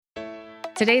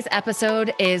Today's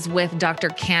episode is with Dr.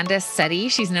 Candace Setti.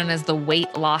 She's known as the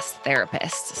weight loss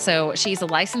therapist. So she's a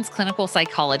licensed clinical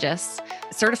psychologist,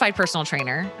 a certified personal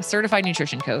trainer, a certified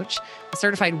nutrition coach, a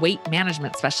certified weight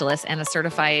management specialist, and a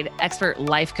certified expert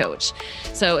life coach.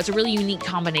 So it's a really unique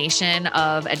combination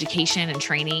of education and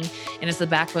training, and it's the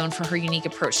backbone for her unique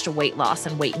approach to weight loss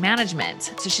and weight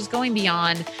management. So she's going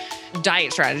beyond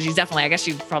diet strategies. Definitely, I guess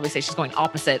you'd probably say she's going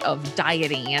opposite of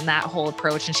dieting and that whole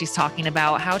approach. And she's talking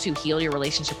about how to heal your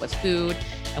relationship with food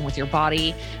and with your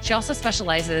body. She also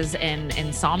specializes in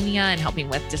insomnia and helping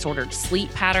with disordered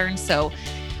sleep patterns. So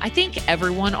I think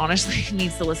everyone honestly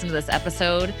needs to listen to this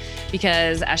episode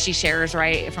because as she shares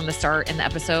right from the start in the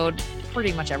episode,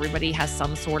 pretty much everybody has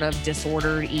some sort of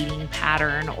disordered eating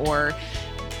pattern or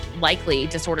likely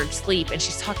disordered sleep. And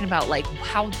she's talking about like,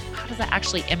 how does that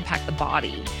actually impact the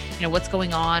body? You know, what's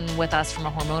going on with us from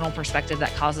a hormonal perspective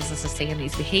that causes us to stay in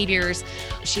these behaviors.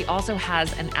 She also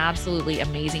has an absolutely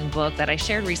amazing book that I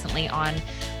shared recently on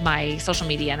my social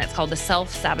media, and it's called the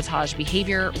Self-Sabotage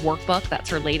Behavior Workbook. That's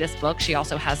her latest book. She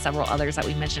also has several others that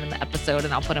we mentioned in the episode,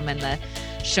 and I'll put them in the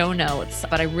show notes.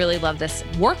 But I really love this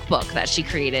workbook that she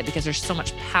created because there's so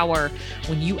much power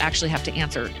when you actually have to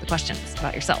answer the questions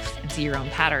about yourself and see your own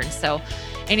patterns. So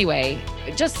anyway,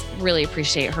 just really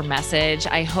appreciate her message.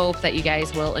 I hope that you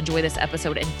guys will enjoy this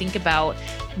episode and think about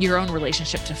your own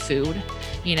relationship to food.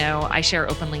 You know, I share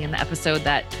openly in the episode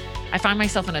that I find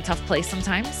myself in a tough place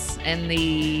sometimes in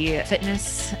the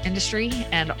fitness industry,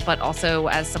 but also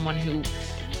as someone who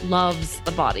loves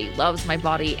the body, loves my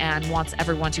body, and wants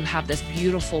everyone to have this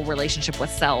beautiful relationship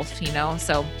with self, you know?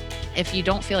 So if you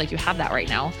don't feel like you have that right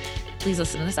now, please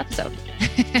listen to this episode.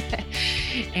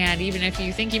 And even if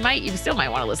you think you might, you still might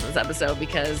want to listen to this episode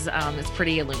because it's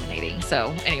pretty illuminating.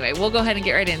 So anyway, we'll go ahead and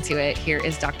get right into it. Here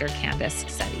is Dr. Candace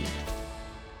Setti.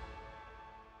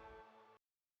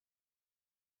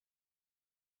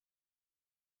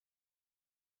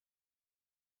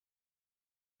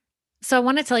 So I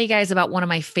want to tell you guys about one of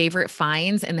my favorite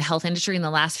finds in the health industry in the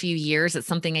last few years. It's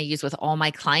something I use with all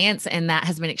my clients, and that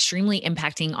has been extremely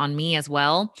impacting on me as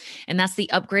well. And that's the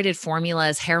Upgraded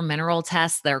Formulas hair mineral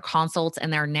tests, their consults,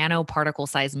 and their nanoparticle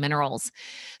size minerals.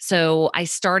 So I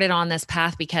started on this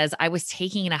path because I was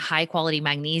taking a high quality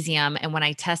magnesium. And when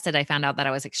I tested, I found out that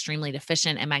I was extremely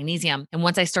deficient in magnesium. And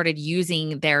once I started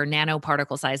using their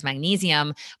nanoparticle size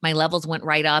magnesium, my levels went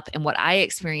right up. And what I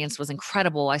experienced was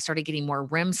incredible. I started getting more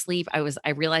REM sleep.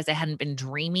 I realized I hadn't been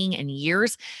dreaming in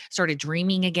years, started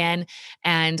dreaming again,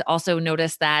 and also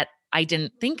noticed that I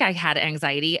didn't think I had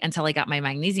anxiety until I got my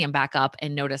magnesium back up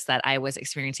and noticed that I was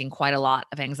experiencing quite a lot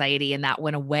of anxiety, and that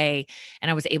went away. And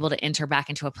I was able to enter back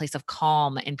into a place of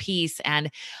calm and peace. And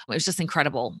it was just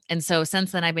incredible. And so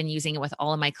since then, I've been using it with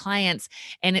all of my clients,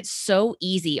 and it's so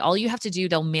easy. All you have to do,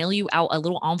 they'll mail you out a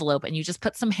little envelope and you just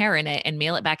put some hair in it and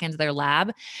mail it back into their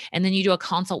lab. And then you do a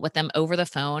consult with them over the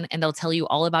phone, and they'll tell you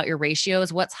all about your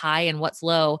ratios, what's high and what's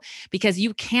low, because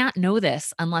you can't know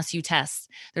this unless you test.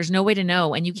 There's no way to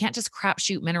know. And you can't just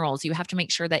crapshoot minerals. You have to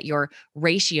make sure that your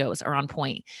ratios are on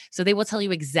point. So they will tell you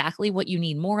exactly what you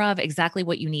need more of, exactly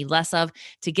what you need less of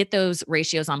to get those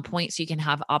ratios on point so you can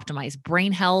have optimized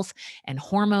brain health and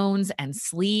hormones and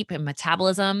sleep and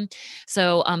metabolism.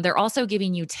 So they're also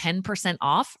giving you 10%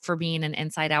 off for being an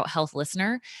Inside Out Health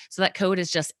listener. So that code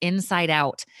is just Inside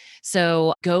Out.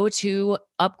 So go to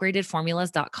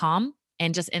upgradedformulas.com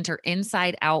and just enter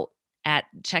Inside Out at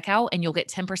checkout, and you'll get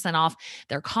 10% off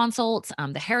their consults,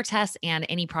 the hair tests, and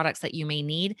any products that you may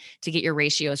need to get your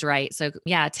ratios right. So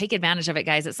yeah, take advantage of it,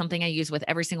 guys. It's something I use with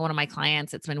every single one of my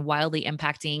clients. It's been wildly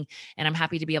impacting, and I'm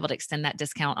happy to be able to extend that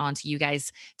discount on to you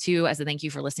guys too, as a thank you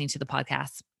for listening to the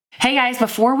podcast. Hey guys,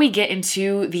 before we get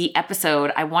into the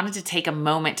episode, I wanted to take a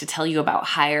moment to tell you about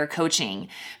Higher Coaching.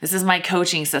 This is my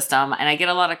coaching system, and I get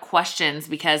a lot of questions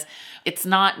because it's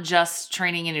not just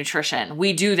training and nutrition.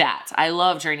 We do that. I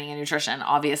love training and nutrition,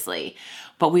 obviously,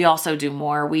 but we also do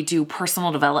more. We do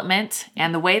personal development,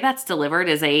 and the way that's delivered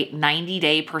is a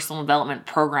 90-day personal development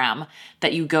program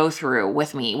that you go through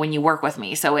with me when you work with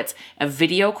me. So it's a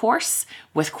video course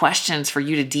with questions for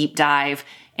you to deep dive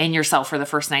in yourself for the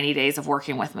first 90 days of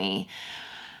working with me.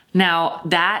 Now,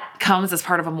 that comes as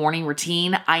part of a morning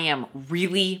routine. I am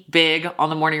really big on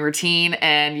the morning routine,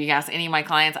 and you ask any of my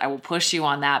clients, I will push you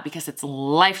on that because it's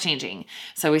life-changing.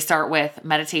 So we start with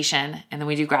meditation, and then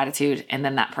we do gratitude, and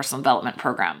then that personal development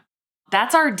program.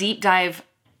 That's our deep dive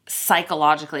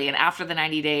psychologically. And after the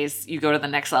 90 days, you go to the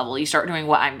next level. You start doing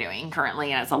what I'm doing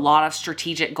currently, and it's a lot of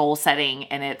strategic goal setting,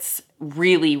 and it's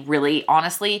really, really,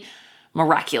 honestly,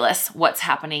 miraculous what's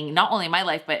happening, not only in my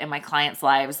life, but in my clients'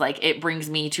 lives. Like, it brings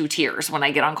me to tears when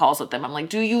I get on calls with them. I'm like,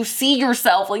 do you see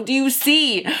yourself? Like, do you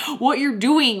see what you're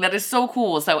doing? That is so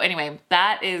cool. So anyway,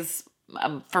 that is,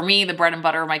 for me, the bread and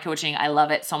butter of my coaching. I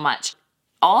love it so much.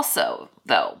 Also,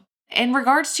 though, in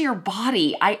regards to your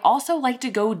body, I also like to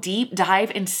go deep dive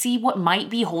and see what might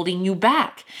be holding you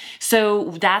back.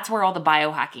 So that's where all the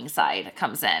biohacking side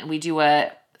comes in. We do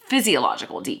a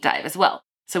physiological deep dive as well.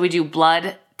 So we do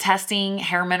blood testing,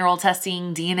 hair mineral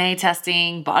testing, DNA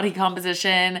testing, body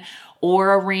composition,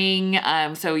 Oura ring,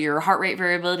 so your heart rate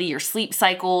variability, your sleep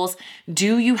cycles.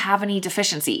 Do you have any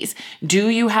deficiencies? Do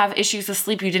you have issues with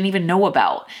sleep you didn't even know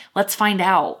about? Let's find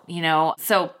out,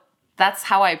 So that's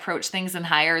how I approach things in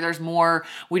Higher. There's more.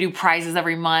 We do prizes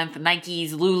every month,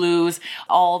 Nikes, Lulus,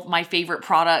 all of my favorite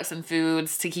products and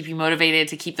foods to keep you motivated,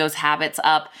 to keep those habits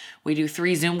up. We do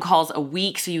 3 Zoom calls a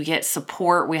week so you get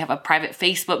support. We have a private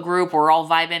Facebook group where we're all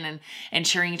vibing and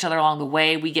cheering each other along the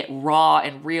way. We get raw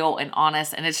and real and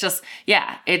honest. And it's just,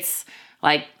 it's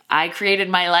like, I created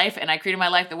my life, and I created my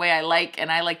life the way I like, and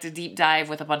I like to deep dive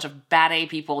with a bunch of bad A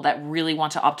people that really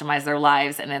want to optimize their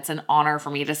lives. And it's an honor for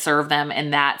me to serve them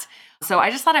in that. So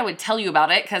I just thought I would tell you about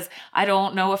it because I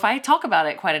don't know if I talk about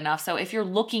it quite enough. So if you're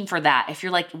looking for that, if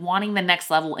you're like wanting the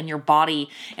next level in your body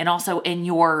and also in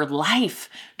your life,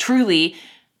 truly,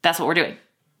 that's what we're doing.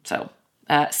 So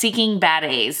seeking bad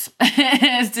A's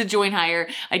to join Higher.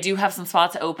 I do have some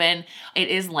spots open. It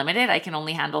is limited. I can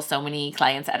only handle so many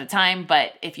clients at a time.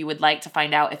 But if you would like to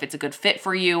find out if it's a good fit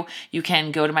for you, you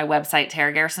can go to my website,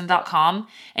 taragarrison.com,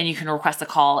 and you can request a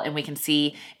call and we can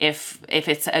see if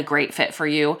it's a great fit for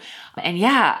you. And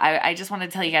I just wanted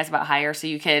to tell you guys about Higher so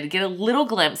you could get a little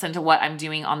glimpse into what I'm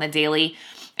doing on the daily.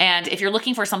 And if you're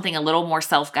looking for something a little more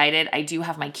self-guided, I do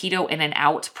have my Keto In and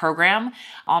Out program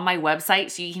on my website.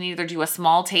 So you can either do a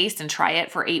small taste and try it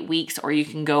for 8 weeks, or you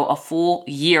can go a full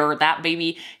year. That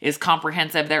baby is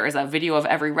comprehensive. There is a video of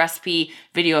every recipe,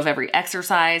 video of every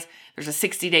exercise. There's a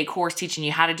 60-day course teaching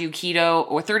you how to do keto,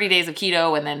 or 30 days of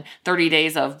keto, and then 30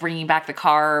 days of bringing back the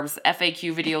carbs,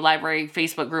 FAQ video library,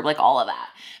 Facebook group, like all of that.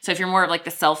 So if you're more of like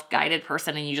the self-guided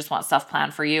person and you just want stuff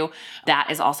planned for you, that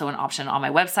is also an option on my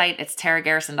website. It's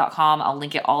taragarrison.com. I'll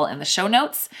link it all in the show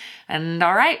notes. And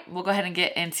all right, we'll go ahead and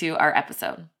get into our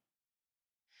episode.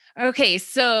 Okay,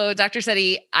 so Dr.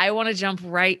 Sethi, I want to jump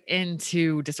right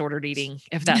into disordered eating,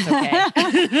 if that's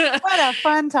okay. What a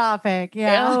fun topic.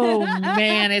 Yeah. Oh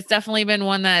man, it's definitely been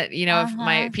one that, if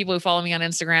my people who follow me on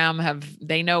Instagram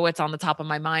they know it's on the top of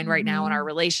my mind right now, in our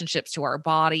relationships to our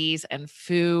bodies and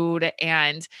food,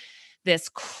 and this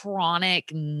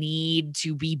chronic need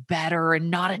to be better and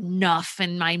not enough,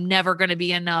 and I'm never going to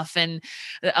be enough, and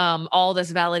all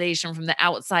this validation from the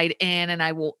outside in, and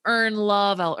I will earn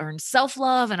love, I'll earn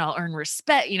self-love, and I'll earn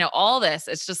respect, all this.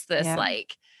 It's just this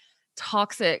like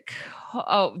toxic,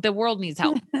 the world needs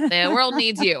help. The world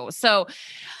needs you. So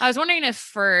I was wondering if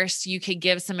first you could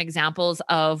give some examples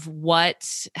of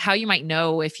how you might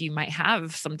know if you might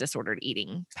have some disordered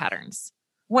eating patterns.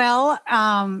 Well,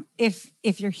 if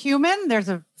you're human, there's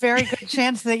a very good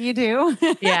chance that you do.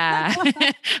 Yeah.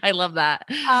 I love that.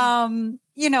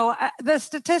 The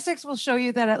statistics will show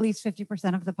you that at least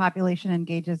 50% of the population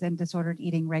engages in disordered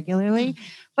eating regularly,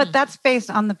 but that's based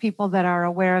on the people that are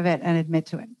aware of it and admit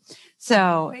to it.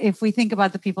 So if we think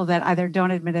about the people that either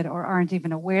don't admit it or aren't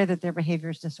even aware that their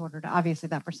behavior is disordered, obviously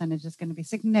that percentage is going to be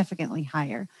significantly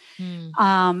higher.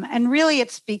 And really it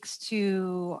speaks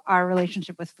to our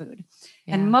relationship with food.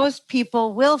 Yeah. And most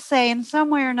people will say in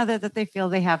some way or another that they feel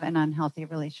they have an unhealthy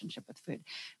relationship with food.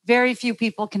 Very few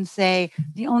people can say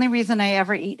the only reason I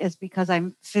ever eat is because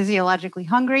I'm physiologically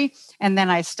hungry, and then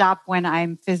I stop when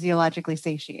I'm physiologically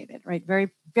satiated, right?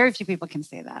 Very, very few people can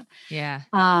say that. Yeah.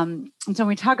 And so when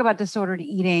we talk about disordered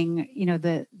eating,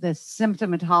 the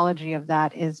symptomatology of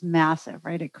that is massive,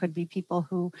 right? It could be people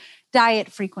who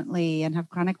diet frequently and have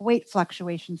chronic weight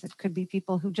fluctuations. It could be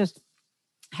people who just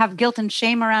have guilt and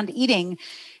shame around eating.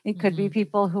 It could be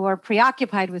people who are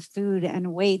preoccupied with food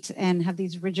and weight and have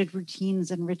these rigid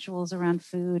routines and rituals around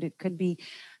food. It could be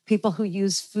people who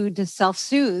use food to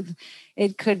self-soothe.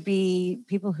 It could be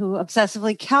people who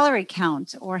obsessively calorie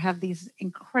count or have these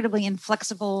incredibly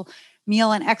inflexible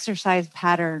meal and exercise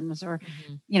patterns, or,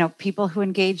 people who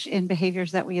engage in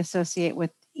behaviors that we associate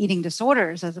with eating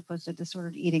disorders as opposed to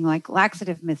disordered eating, like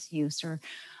laxative misuse or,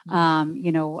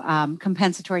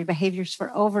 compensatory behaviors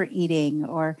for overeating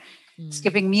or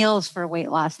skipping meals for weight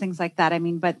loss, things like that. I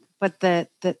mean, but the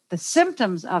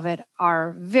symptoms of it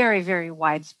are very, very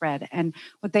widespread. And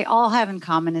what they all have in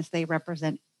common is they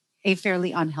represent a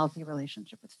fairly unhealthy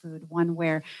relationship with food, one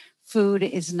where food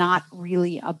is not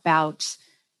really about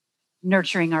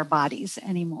nurturing our bodies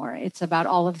anymore. It's about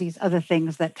all of these other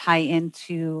things that tie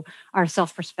into our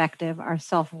self-perspective, our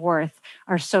self-worth,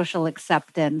 our social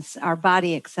acceptance, our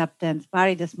body acceptance,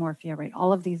 body dysmorphia, right?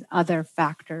 All of these other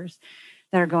factors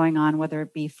that are going on, whether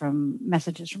it be from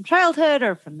messages from childhood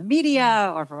or from the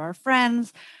media or from our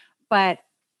friends. But,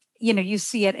 you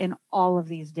see it in all of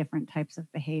these different types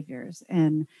of behaviors.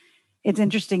 And it's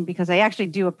interesting because I actually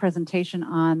do a presentation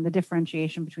on the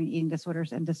differentiation between eating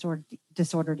disorders and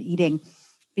disordered eating,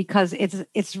 because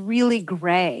it's really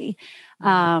gray.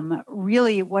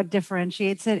 Really, what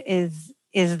differentiates it is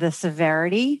the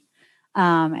severity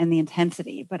and the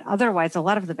intensity, but otherwise, a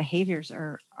lot of the behaviors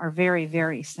are very,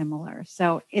 very similar.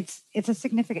 So it's a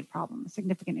significant problem, a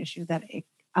significant issue that it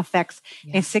affects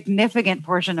a significant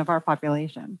portion of our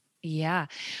population. Yeah.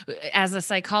 As a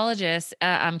psychologist,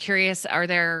 I'm curious, are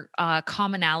there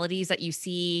commonalities that you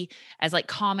see as like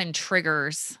common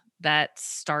triggers that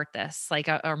start this, like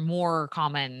are more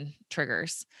common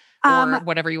triggers or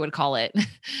whatever you would call it?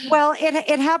 Well,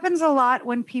 it happens a lot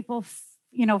when people,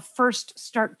 first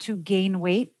start to gain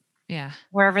weight. Yeah.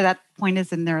 Wherever that point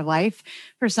is in their life.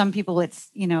 For some people, it's,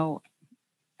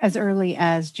 as early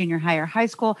as junior high or high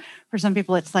school. For some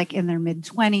people, it's like in their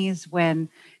mid-20s when,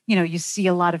 you see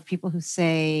a lot of people who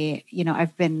say,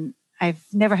 I've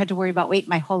never had to worry about weight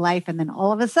my whole life. And then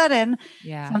all of a sudden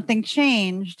something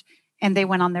changed and they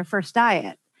went on their first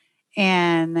diet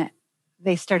and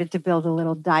they started to build a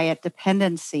little diet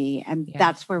dependency. And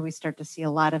that's where we start to see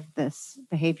a lot of this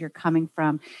behavior coming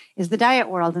from, is the diet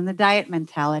world and the diet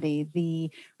mentality,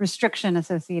 the restriction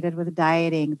associated with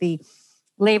dieting, the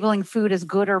labeling food as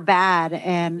good or bad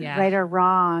and right or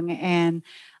wrong. And,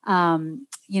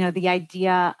 the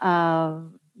idea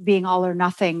of being all or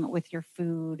nothing with your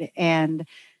food and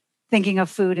thinking of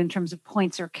food in terms of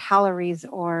points or calories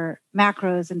or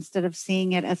macros instead of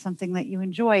seeing it as something that you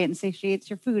enjoy and satiates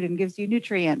your food and gives you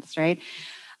nutrients, right?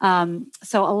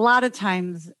 So a lot of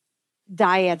times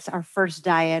diets, our first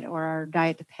diet or our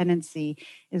diet dependency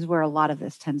is where a lot of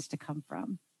this tends to come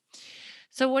from.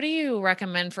 So what do you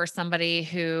recommend for somebody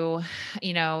who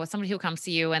comes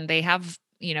to you and they have,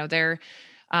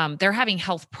 they're having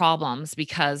health problems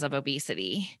because of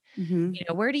obesity?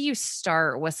 Mm-hmm. Where do you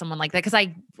start with someone like that? Because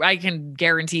I can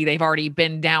guarantee they've already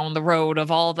been down the road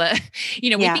of all the, we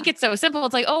think it's so simple.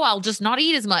 It's like, oh, I'll just not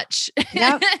eat as much.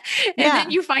 Yep. And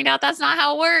then you find out that's not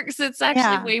how it works. It's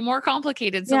actually way more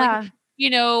complicated. So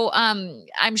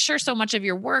I'm sure so much of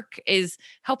your work is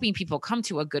helping people come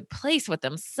to a good place with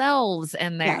themselves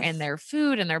and their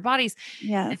food and their bodies.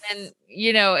 Yes. And then,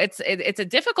 it's a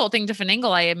difficult thing to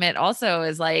finagle, I admit, also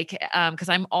is like, because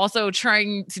I'm also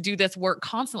trying to do this work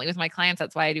constantly with my clients.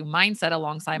 That's why I do mindset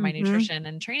alongside my nutrition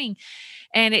and training.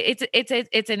 And it's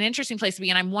an interesting place to be.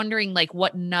 And I'm wondering like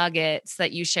what nuggets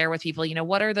that you share with people,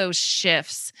 what are those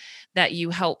shifts that you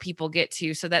help people get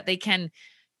to so that they can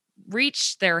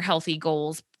reach their healthy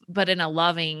goals, but in a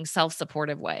loving,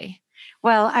 self-supportive way?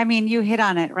 Well, I mean, you hit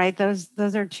on it, right? Those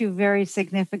are two very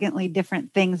significantly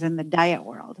different things in the diet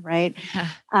world, right?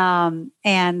 And,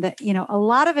 a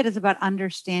lot of it is about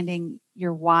understanding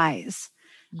your whys,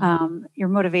 your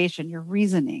motivation, your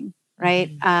reasoning, right?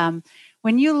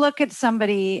 When you look at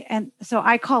somebody, and so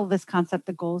I call this concept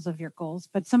the goals of your goals,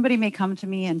 but somebody may come to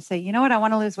me and say, you know what, I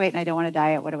want to lose weight and I don't want to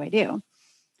diet. What do I do?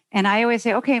 And I always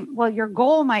say, okay, well, your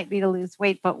goal might be to lose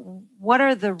weight, but what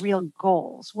are the real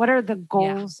goals? What are the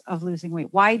goals of losing weight?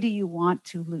 Why do you want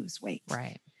to lose weight?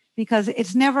 Right. Because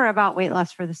it's never about weight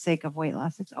loss for the sake of weight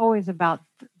loss. It's always about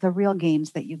the real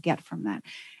gains that you get from that.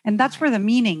 And that's where the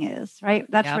meaning is, right?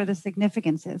 That's where the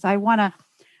significance is. I want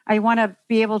to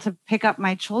be able to pick up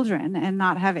my children and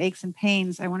not have aches and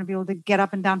pains. I want to be able to get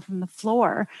up and down from the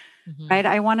floor. Right.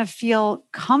 I want to feel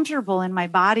comfortable in my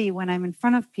body when I'm in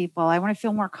front of people. I want to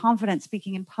feel more confident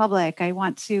speaking in public. I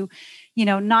want to,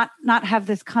 not have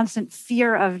this constant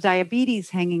fear of diabetes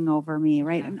hanging over me.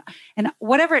 Right. And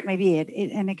whatever it may be,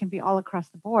 and it can be all across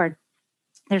the board.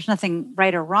 There's nothing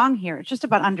right or wrong here. It's just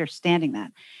about understanding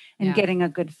that and getting a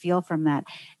good feel from that.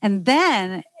 And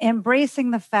then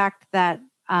embracing the fact that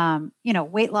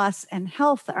weight loss and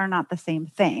health are not the same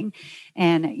thing.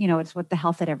 And, it's what the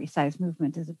Health at Every Size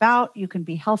movement is about. You can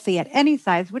be healthy at any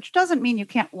size, which doesn't mean you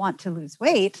can't want to lose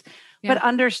weight, but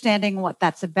understanding what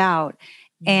that's about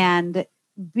and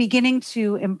beginning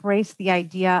to embrace the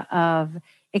idea of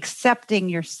accepting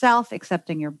yourself,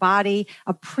 accepting your body,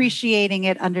 appreciating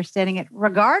it, understanding it,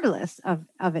 regardless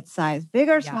of its size, big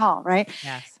or small, right?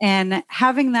 Yes. And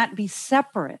having that be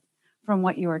separate from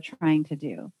what you are trying to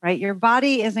do, right? Your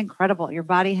body is incredible. Your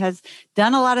body has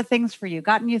done a lot of things for you,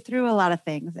 gotten you through a lot of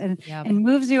things, and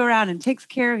moves you around and takes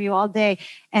care of you all day.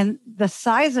 And the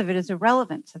size of it is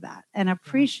irrelevant to that. And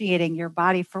appreciating your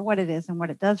body for what it is and what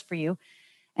it does for you,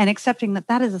 and accepting that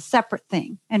that is a separate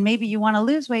thing. And maybe you want to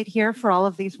lose weight here for all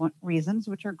of these reasons,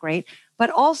 which are great, but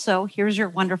also here's your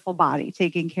wonderful body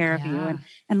taking care of you.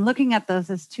 And looking at those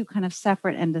as two kind of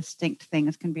separate and distinct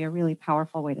things can be a really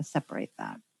powerful way to separate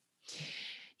that.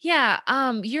 Yeah.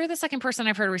 You're the second person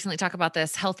I've heard recently talk about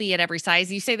this, healthy at every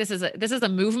size. You say this is a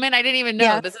movement. I didn't even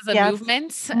know this is a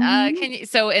movement.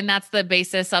 Mm-hmm. And that's the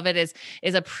basis of it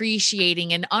is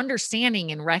appreciating and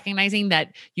understanding and recognizing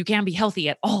that you can be healthy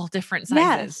at all different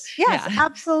sizes. Yes,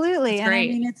 absolutely. And I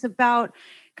mean, it's about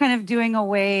kind of doing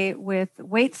away with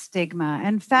weight stigma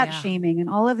and fat shaming and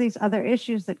all of these other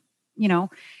issues that,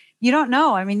 you don't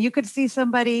know. I mean, you could see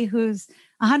somebody who's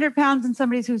 100 pounds and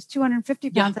somebody who's 250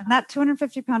 pounds, and that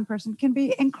 250 pound person can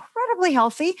be incredibly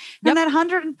healthy. And that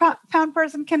 100 pound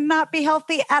person cannot be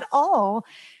healthy at all,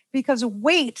 because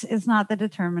weight is not the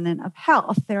determinant of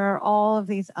health. There are all of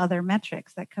these other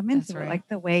metrics that come into it, like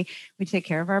the way we take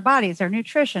care of our bodies, our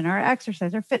nutrition, our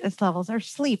exercise, our fitness levels, our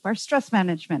sleep, our stress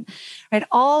management, right?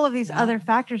 All of these other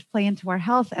factors play into our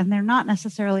health, and they're not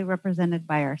necessarily represented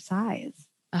by our size.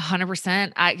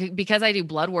 100%. Because I do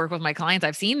blood work with my clients,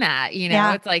 I've seen that,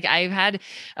 it's like I've had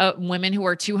women who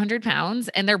are 200 pounds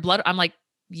and their blood, I'm like,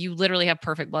 you literally have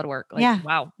perfect blood work. Like,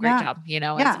 wow, great job.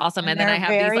 It's awesome. And then I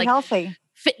have these like healthy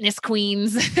fitness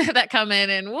queens that come in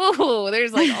and whoa,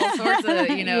 there's like all sorts of,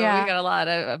 we got a lot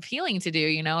of healing to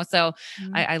do, so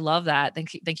I love that.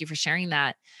 Thank you for sharing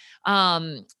that.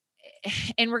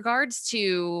 In regards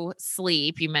to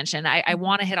sleep, you mentioned, I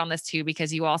want to hit on this too,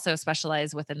 because you also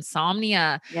specialize with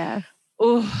insomnia. Yeah.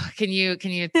 Oh, can you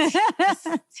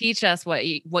teach us what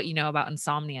you know about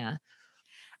insomnia?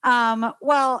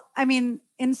 Well, I mean,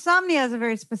 insomnia is a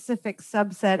very specific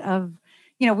subset of,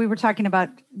 we were talking about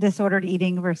disordered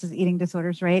eating versus eating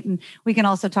disorders, right? And we can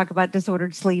also talk about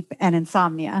disordered sleep and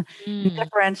insomnia and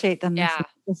differentiate them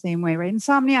the same way, right?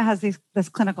 Insomnia has this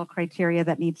clinical criteria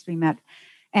that needs to be met.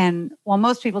 And while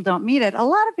most people don't meet it, a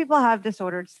lot of people have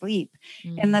disordered sleep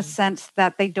in the sense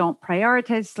that they don't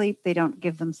prioritize sleep. They don't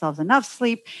give themselves enough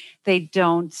sleep. They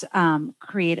don't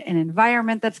create an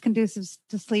environment that's conducive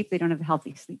to sleep. They don't have a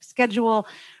healthy sleep schedule,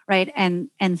 right? And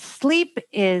sleep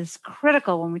is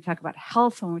critical when we talk about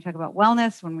health, when we talk about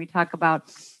wellness, when we talk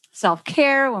about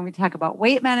self-care, when we talk about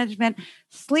weight management.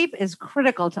 Sleep is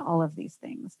critical to all of these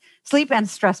things. Sleep and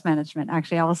stress management,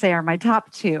 actually, I will say, are my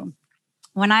top two.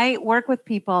 When I work with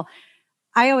people,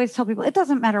 I always tell people, it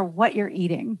doesn't matter what you're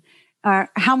eating or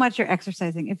how much you're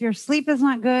exercising. If your sleep is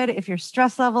not good, if your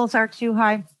stress levels are too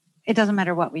high, it doesn't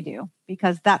matter what we do,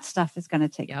 because that stuff is going to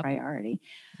take priority.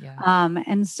 Yeah.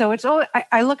 And so it's always,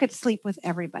 I look at sleep with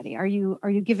everybody. Are you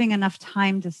giving enough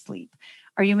time to sleep?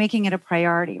 Are you making it a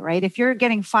priority, right? If you're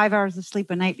getting 5 hours of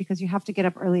sleep a night because you have to get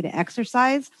up early to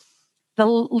exercise, the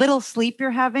little sleep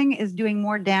you're having is doing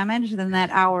more damage than that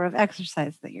hour of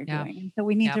exercise that you're doing. And so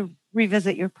we need to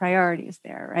revisit your priorities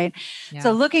there, right? Yeah.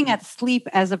 So looking at sleep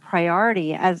as a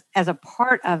priority, as a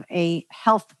part of a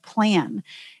health plan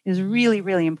is really,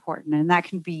 really important. And that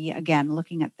can be, again,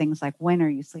 looking at things like, when are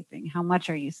you sleeping? How much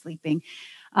are you sleeping?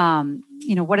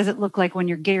 What does it look like when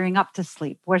you're gearing up to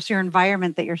sleep? What's your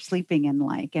environment that you're sleeping in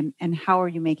like? And how are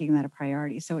you making that a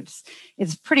priority? So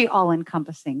it's pretty all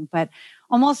encompassing, but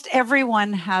almost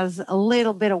everyone has a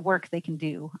little bit of work they can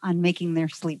do on making their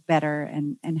sleep better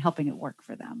and helping it work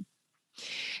for them.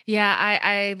 Yeah,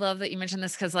 I love that you mentioned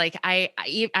this, because like I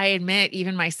admit,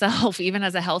 even myself, even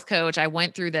as a health coach, I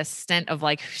went through this stint of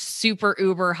like super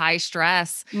uber high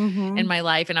stress in my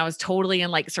life, and I was totally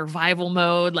in like survival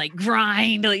mode, like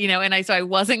grind, and so I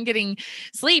wasn't getting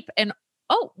sleep. And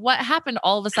what happened?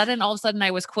 All of a sudden,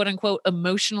 I was quote unquote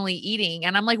emotionally eating.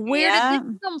 And I'm like, where did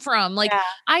this come from? Like,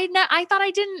 I thought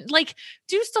I didn't like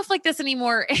do stuff like this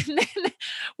anymore. And then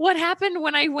what happened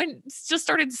when I just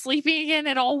started sleeping again?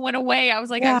 It all went away. I was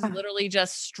like, I was literally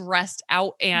just stressed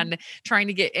out and trying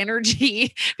to get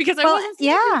energy because I wasn't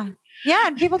sleeping. Yeah.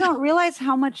 And people don't realize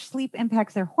how much sleep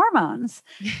impacts their hormones.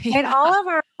 And all of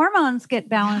our hormones get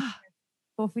balanced.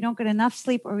 So if we don't get enough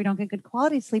sleep or we don't get good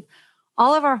quality sleep,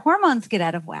 all of our hormones get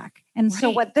out of whack. And so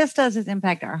what this does is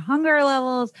impact our hunger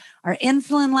levels, our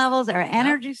insulin levels, our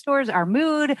energy stores, our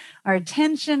mood, our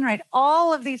attention, right?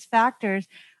 All of these factors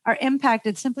are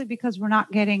impacted simply because we're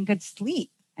not getting good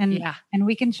sleep. And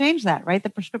we can change that, right? The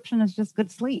prescription is just good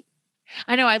sleep.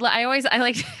 I know. I like,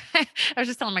 I was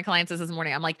just telling my clients this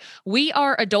morning. I'm like, we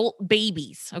are adult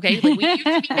babies. Okay. Like we used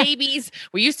to be babies.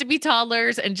 We used to be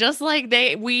toddlers. And just like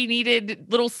we needed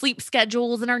little sleep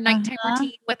schedules and our nighttime Uh-huh.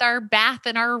 routine with our bath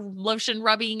and our lotion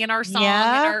rubbing and our song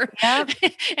and Yep, our,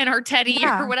 yep. and our teddy or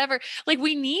Yeah. whatever. Like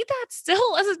we need that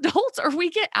still as adults or we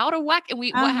get out of whack. And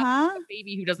what happens Uh-huh. to a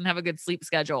baby who doesn't have a good sleep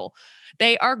schedule?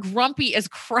 They are grumpy as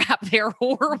crap. They are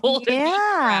horrible to be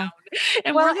Yeah. around.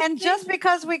 And Well, we're and just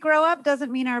because we grow up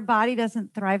doesn't mean our body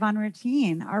doesn't thrive on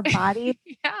routine. Our body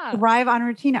yeah. thrive on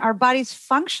routine. Our bodies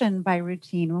function by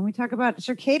routine. When we talk about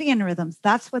circadian rhythms,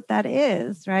 that's what that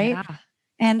is, right? Yeah.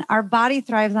 And our body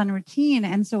thrives on routine.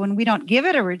 And so when we don't give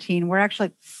it a routine, we're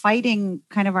actually fighting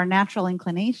kind of our natural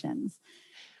inclinations.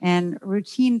 And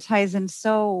routine ties in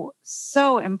so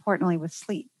importantly with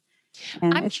sleep.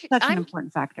 And it's such an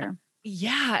important factor.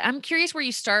 Yeah, I'm curious where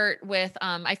you start with.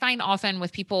 I find often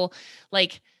with people,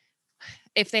 like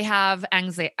if they have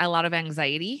a lot of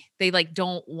anxiety, they like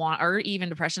don't want, or even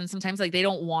depression sometimes, like they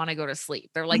don't want to go to sleep.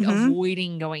 They're like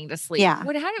avoiding going to sleep. Yeah.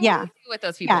 What do you do with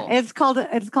those people? Yeah, it's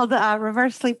called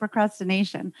reverse sleep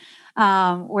procrastination,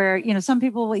 where, you know, some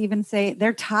people will even say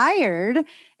they're tired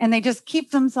and they just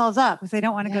keep themselves up because they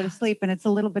don't want to go to sleep. And it's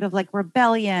a little bit of like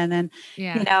rebellion and,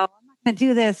 you know, I'm not going to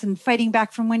do this, and fighting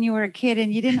back from when you were a kid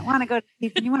and you didn't want to go to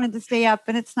sleep and you wanted to stay up,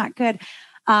 and it's not good.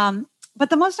 But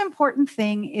the most important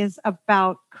thing is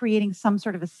about creating some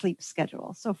sort of a sleep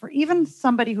schedule. So for even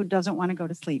somebody who doesn't want to go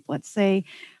to sleep, let's say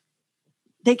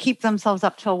they keep themselves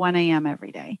up till 1 a.m.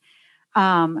 every day.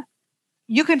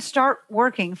 You can start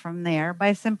working from there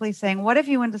by simply saying, what if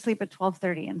you went to sleep at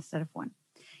 12:30 instead of 1?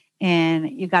 And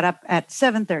you got up at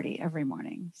 7:30 every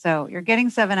morning. So you're getting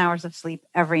 7 hours of sleep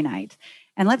every night.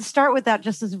 And let's start with that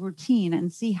just as a routine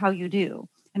and see how you do.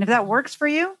 And if that works for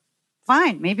you,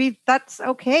 fine. Maybe that's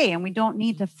okay. And we don't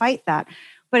need to fight that.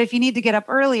 But if you need to get up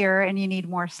earlier and you need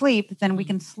more sleep, then we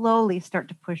can slowly start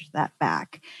to push that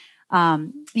back.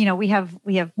 You know, we have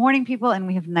morning people and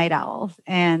we have night owls,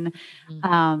 and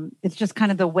it's just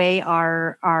kind of the way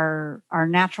our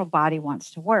natural body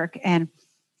wants to work. And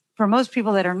for most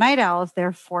people that are night owls,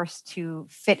 they're forced to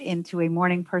fit into a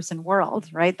morning person world,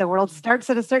 right? The world starts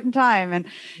at a certain time, and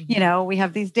you know, we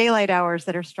have these daylight hours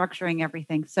that are structuring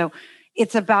everything. So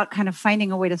it's about kind of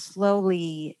finding a way to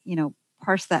slowly, you know,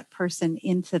 parse that person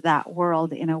into that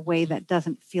world in a way that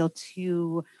doesn't feel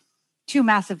too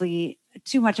much of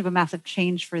a massive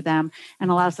change for them,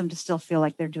 and allows them to still feel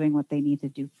like they're doing what they need to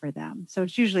do for them. So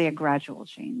it's usually a gradual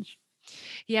change.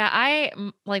 Yeah,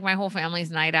 like my whole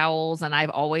family's night owls, and I've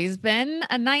always been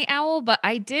a night owl, but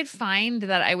I did find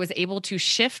that I was able to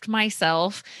shift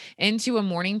myself into a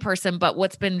morning person. But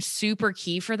what's been super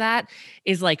key for that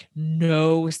is like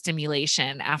no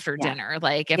stimulation after dinner.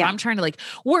 Like if I'm trying to like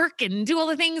work and do all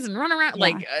the things and run around,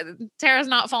 like Tara's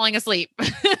not falling asleep.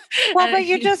 Well, but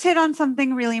you just hit on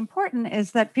something really important,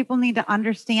 is that people need to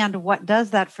understand what does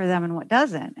that for them and what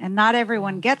doesn't. And not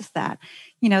everyone gets that.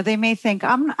 You know, they may think,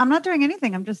 I'm not doing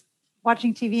anything. I'm just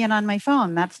watching TV and on my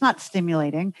phone. That's not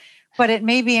stimulating, but it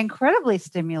may be incredibly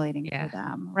stimulating for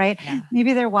them, right? Yeah.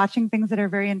 Maybe they're watching things that are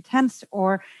very intense,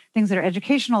 or things that are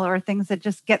educational, or things that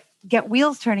just get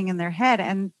wheels turning in their head,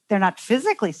 and they're not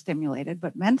physically stimulated,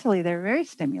 but mentally they're very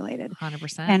stimulated.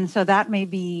 100%. And so that may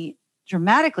be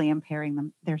dramatically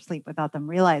impairing their sleep without them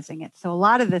realizing it. So a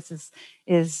lot of this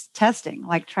is testing,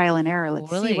 like trial and error. Let's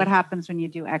see what happens when you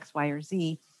do X, Y, or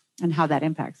Z, and how that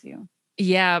impacts you.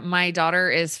 Yeah, my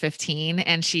daughter is 15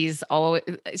 and she's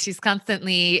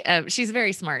constantly, she's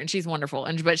very smart and she's wonderful.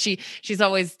 But she's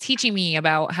always teaching me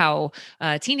about how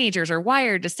teenagers are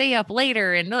wired to stay up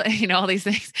later and, you know, all these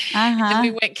things. And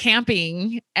we went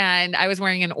camping and I was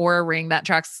wearing an Oura ring that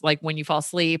tracks like when you fall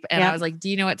asleep. And I was like, do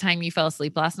you know what time you fell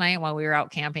asleep last night while we were out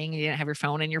camping? You didn't have your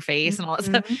phone in your face and all that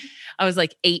stuff. I was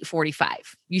like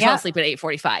 8:45. You fell asleep at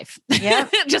 8:45. Yeah.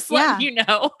 Just letting you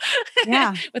know.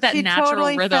 Yeah. With that she natural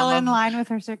totally rhythm. Fell in line with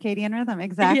her circadian rhythm.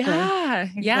 Exactly. Yeah.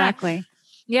 Exactly.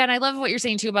 Yeah. And I love what you're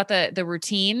saying too about the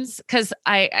routines. Cause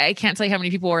I can't tell you how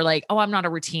many people are like, oh, I'm not a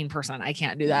routine person. I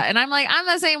can't do that. And I'm like, I'm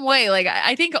the same way. Like,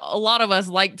 I think a lot of us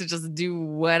like to just do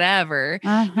whatever,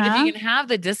 but if you can have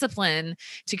the discipline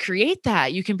to create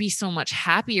that, you can be so much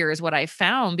happier is what I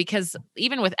found. Because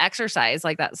even with exercise,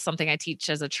 like that's something I teach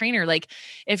as a trainer. Like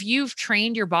if you've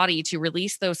trained your body to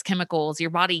release those chemicals, your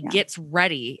body gets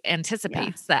ready,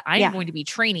 anticipates that I'm going to be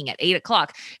training at 8:00.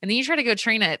 And then you try to go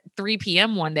train at 3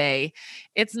 p.m. one day,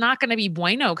 it's not going to be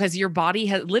bueno because your body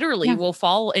has literally will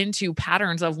fall into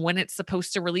patterns of when it's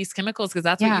supposed to release chemicals because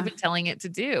that's what you've been telling it to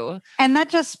do. And that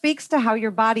just speaks to how your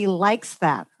body likes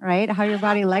that, right? How your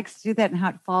body likes to do that and how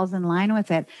it falls in line with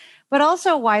it. But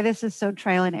also why this is so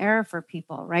trial and error for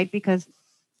people, right? Because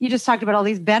you just talked about all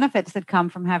these benefits that come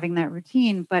from having that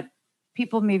routine, but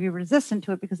people may be resistant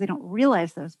to it because they don't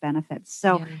realize those benefits.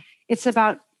 So it's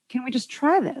about, can we just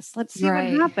try this? Let's see what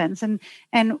happens.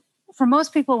 And for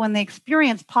most people, when they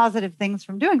experience positive things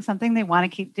from doing something, they want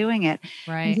to keep doing it.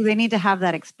 Right. And so they need to have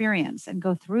that experience and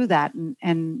go through that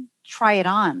and try it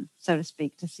on, so to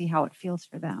speak, to see how it feels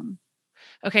for them.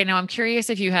 Okay. Now I'm curious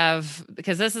if you have,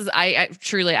 because this is, I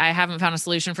truly, I haven't found a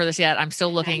solution for this yet. I'm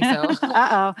still looking. So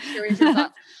curious your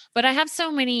thoughts. But I have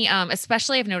so many,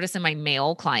 especially I've noticed in my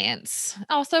male clients,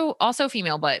 also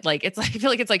female, but like, it's like, I feel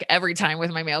like it's like every time with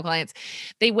my male clients,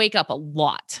 they wake up a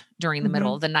lot during the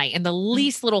middle of the night and the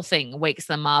least little thing wakes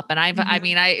them up.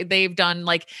 And they've done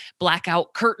like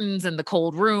blackout curtains and the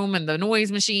cold room and the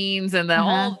noise machines and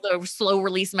all the slow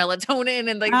release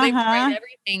melatonin and like they've tried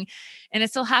everything and it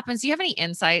still happens. Do you have any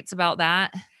insights about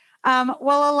that?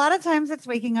 Well, a lot of times it's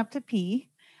waking up to pee.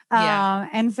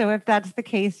 And so if that's the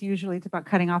case, usually it's about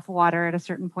cutting off water at a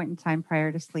certain point in time prior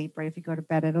to sleep, right? If you go to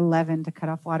bed at 11 to cut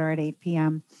off water at 8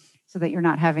 p.m. so that you're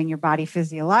not having your body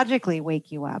physiologically wake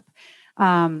you up.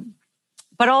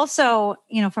 But also,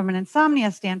 from an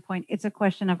insomnia standpoint, it's a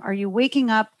question of, are you waking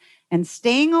up and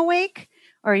staying awake?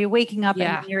 Or are you waking up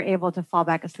and you're able to fall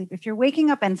back asleep? If you're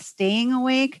waking up and staying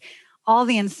awake, all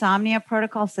the insomnia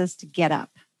protocol says to get up,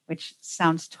 which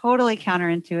sounds totally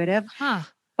counterintuitive.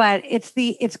 But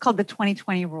it's called the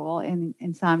 20-20 rule in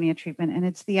insomnia treatment. And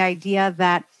it's the idea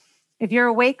that if you're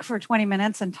awake for 20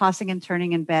 minutes and tossing and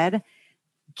turning in bed,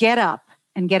 get up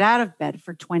and get out of bed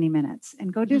for 20 minutes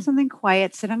and go do something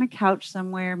quiet, sit on a couch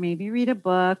somewhere, maybe read a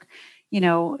book,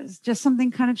 just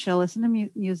something kind of chill, listen to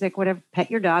music, whatever,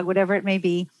 pet your dog, whatever it may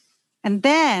be. And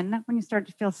then when you start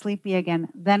to feel sleepy again,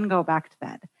 then go back to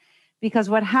bed.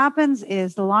 Because what happens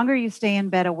is the longer you stay in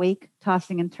bed awake,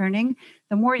 tossing and turning,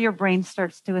 the more your brain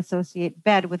starts to associate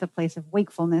bed with a place of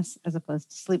wakefulness as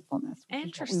opposed to sleepfulness.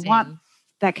 Interesting. We want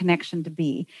that connection to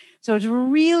be. So it's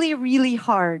really, really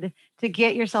hard to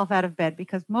get yourself out of bed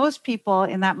because most people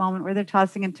in that moment where they're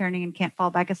tossing and turning and can't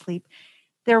fall back asleep,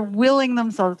 they're willing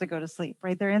themselves to go to sleep,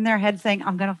 right? They're in their head saying,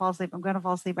 I'm going to fall asleep. I'm going to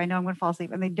fall asleep. I know I'm going to fall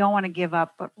asleep. And they don't want to give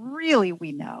up. But really,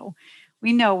 we know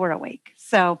we're awake.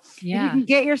 So if you can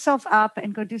get yourself up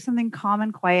and go do something calm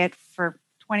and quiet for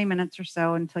 20 minutes or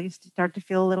so until you start to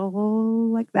feel a little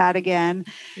like that again.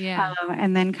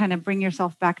 And then kind of bring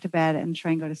yourself back to bed and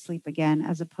try and go to sleep again,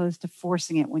 as opposed to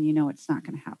forcing it when you know it's not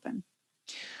going to happen.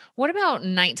 What about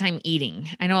nighttime eating?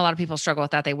 I know a lot of people struggle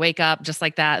with that. They wake up just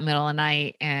like that in the middle of the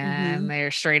night and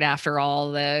they're straight after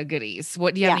all the goodies.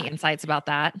 Do you have any insights about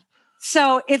that?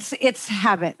 So it's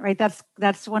habit, right? That's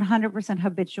 100%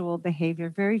 habitual behavior.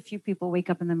 Very few people wake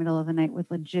up in the middle of the night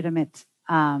with legitimate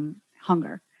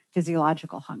hunger,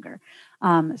 physiological hunger.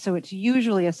 So it's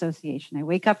usually association. I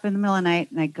wake up in the middle of the night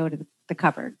and I go to the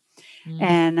cupboard.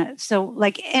 And so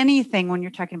like anything, when you're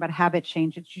talking about habit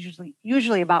change, it's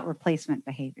usually about replacement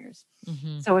behaviors.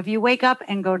 So if you wake up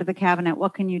and go to the cabinet,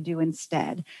 what can you do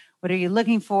instead? What are you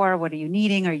looking for? What are you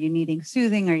needing? Are you needing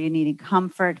soothing? Are you needing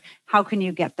comfort? How can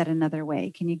you get that another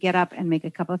way? Can you get up and make a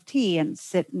cup of tea and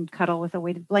sit and cuddle with a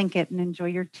weighted blanket and enjoy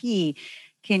your tea?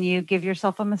 Can you give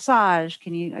yourself a massage?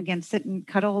 Can you, again, sit and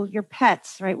cuddle your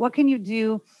pets, right? What can you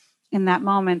do in that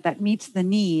moment that meets the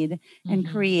need and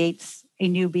creates a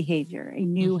new behavior, a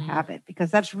new habit?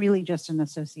 Because that's really just an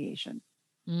association.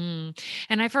 And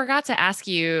I forgot to ask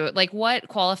you, like, what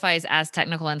qualifies as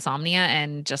technical insomnia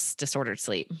and just disordered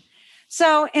sleep?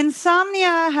 So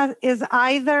insomnia is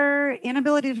either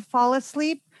inability to fall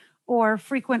asleep or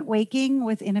frequent waking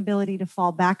with inability to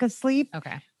fall back asleep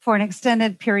for an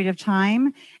extended period of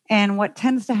time. And what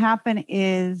tends to happen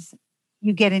is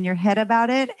you get in your head about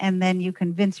it and then you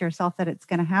convince yourself that it's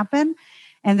going to happen.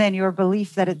 And then your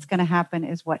belief that it's going to happen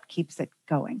is what keeps it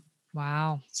going.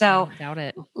 Wow. So I doubt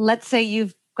it. Let's say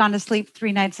you've gone to sleep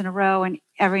 3 nights in a row and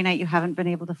every night you haven't been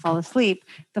able to fall asleep.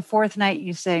 The 4th night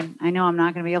you say, I know I'm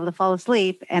not going to be able to fall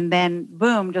asleep. And then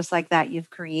boom, just like that, you've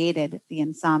created the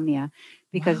insomnia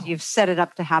because you've set it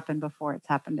up to happen before it's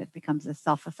happened. It becomes a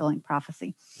self-fulfilling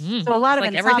prophecy. So a lot of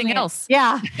like insomnia, everything else.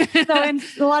 Yeah.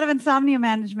 So a lot of insomnia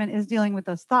management is dealing with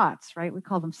those thoughts, right? We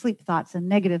call them sleep thoughts and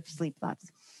negative sleep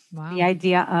thoughts. Wow. The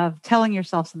idea of telling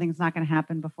yourself something's not going to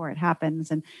happen before it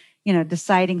happens and,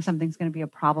 deciding something's going to be a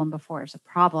problem before it's a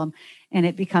problem. And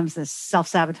it becomes this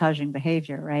self-sabotaging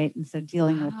behavior, right? And so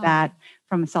dealing with that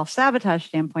from a self-sabotage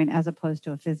standpoint, as opposed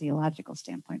to a physiological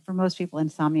standpoint. For most people,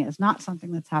 insomnia is not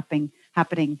something that's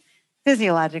happening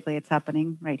physiologically. It's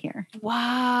happening right here.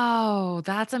 Wow.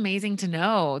 That's amazing to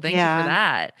know. Thank you for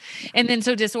that. And then,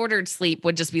 so disordered sleep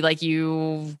would just be like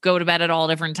you go to bed at all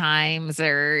different times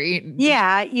or.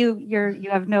 Yeah. You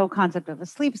have no concept of a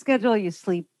sleep schedule. You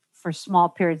sleep for small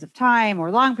periods of time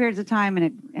or long periods of time,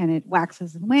 and it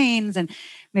waxes and wanes, and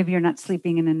maybe you're not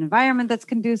sleeping in an environment that's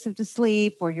conducive to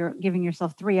sleep, or you're giving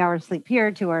yourself 3 hours sleep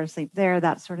here, 2 hours sleep there,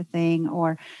 that sort of thing.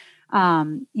 Or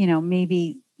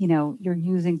maybe you're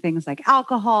using things like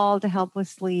alcohol to help with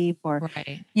sleep, or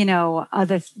Right.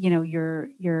 other,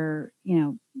 you're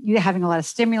having a lot of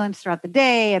stimulants throughout the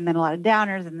day and then a lot of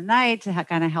downers in the night to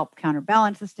kind of help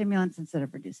counterbalance the stimulants instead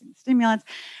of reducing the stimulants,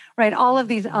 right? All of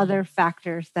these other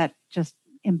factors that just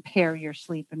impair your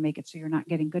sleep and make it so you're not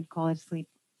getting good quality sleep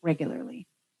regularly.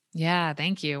 Yeah,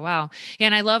 thank you. Wow. Yeah,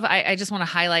 and I just want to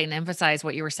highlight and emphasize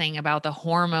what you were saying about the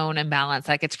hormone imbalance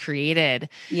that gets created.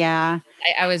 Yeah.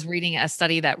 I was reading a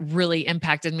study that really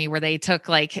impacted me where they took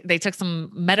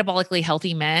some metabolically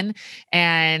healthy men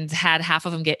and had half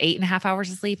of them get 8.5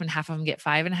 hours of sleep and half of them get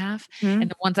 5.5. Mhm.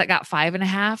 And the ones that got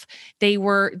 5.5,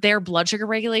 their blood sugar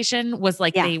regulation was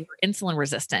like Yeah. they were insulin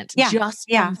resistant Yeah. just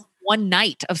Yeah. from one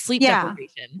night of sleep Yeah.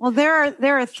 deprivation. Well,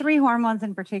 there are 3 hormones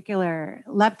in particular,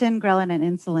 leptin, ghrelin, and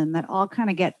insulin, that all kind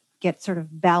of get sort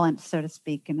of balanced, so to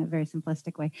speak, in a very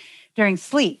simplistic way during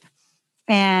sleep.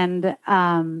 And,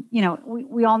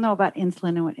 we all know about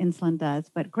insulin and what insulin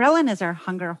does, but ghrelin is our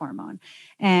hunger hormone.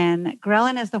 And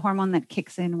ghrelin is the hormone that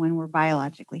kicks in when we're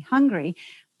biologically hungry.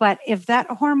 But if that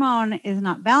hormone is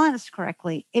not balanced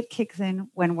correctly, it kicks in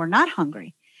when we're not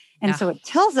hungry. And so it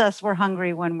tells us we're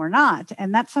hungry when we're not.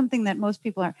 And that's something that most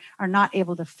people are not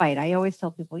able to fight. I always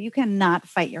tell people, you cannot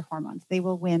fight your hormones. They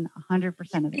will win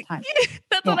 100% of the time.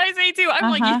 That's what I say too. I'm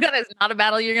like, it's not a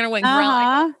battle. You're going to win.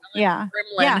 Ghrelin, Yeah.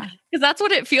 Gremlin. Because that's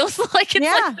what it feels like.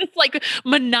 It's like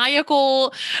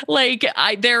maniacal, it's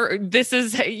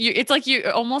like you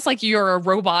almost like you're a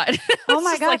robot. Oh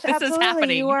my gosh, this absolutely. is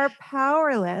happening. You are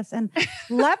powerless. And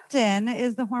leptin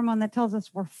is the hormone that tells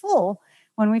us we're full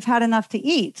when we've had enough to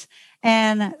eat.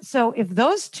 And so if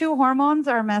those 2 hormones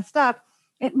are messed up,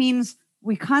 it means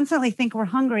we constantly think we're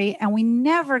hungry and we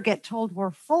never get told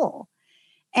we're full.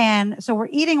 And so we're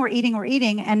eating.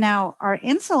 And now our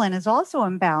insulin is also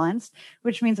imbalanced,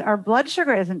 which means our blood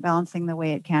sugar isn't balancing the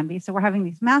way it can be. So we're having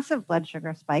these massive blood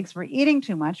sugar spikes. We're eating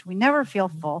too much. We never feel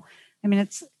full. I mean,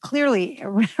 it's clearly a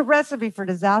recipe for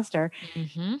disaster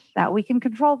that we can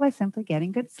control by simply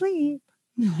getting good sleep.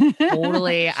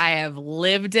 Totally. I have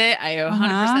lived it. I have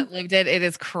 100% lived it. It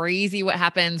is crazy what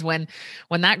happens when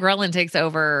that ghrelin takes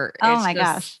over. Oh my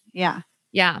gosh. Yeah.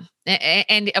 Yeah.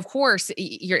 And of course,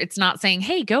 it's not saying,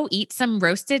 hey, go eat some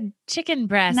roasted chicken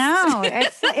breasts. No,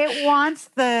 it wants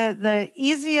the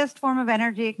easiest form of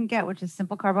energy it can get, which is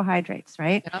simple carbohydrates,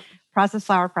 right? Yep. Processed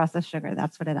flour, processed sugar.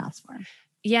 That's what it asks for.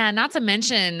 Yeah, not to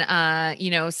mention,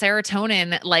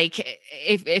 serotonin. Like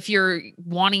if you're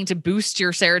wanting to boost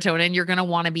your serotonin, you're going to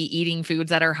want to be eating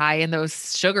foods that are high in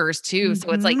those sugars too.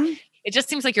 So it's like, it just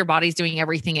seems like your body's doing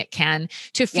everything it can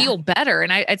to feel better.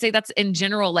 And I'd say that's in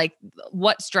general, like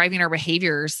what's driving our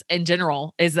behaviors in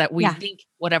general is that we think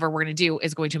whatever we're going to do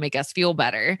is going to make us feel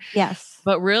better. Yes.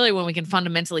 But really, when we can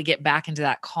fundamentally get back into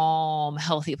that calm,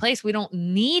 healthy place, we don't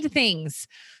need things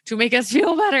to make us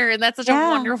feel better. And that's such a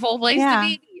wonderful place to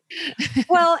be.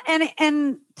 Well,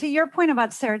 and to your point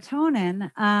about serotonin,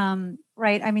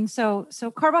 right? I mean, so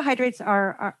carbohydrates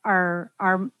are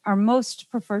our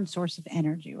most preferred source of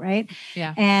energy, right?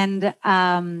 Yeah. And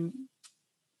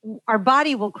our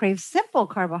body will crave simple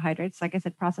carbohydrates, like I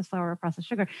said, processed flour or processed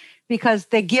sugar, because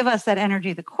they give us that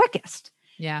energy the quickest.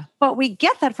 Yeah. But we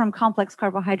get that from complex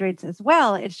carbohydrates as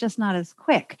well. It's just not as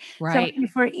quick. Right. So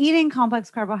if we're eating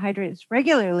complex carbohydrates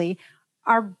regularly,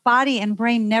 our body and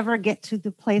brain never get to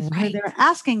the place where they're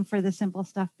asking for the simple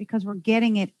stuff because we're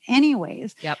getting it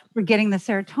anyways. Yep. We're getting the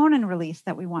serotonin release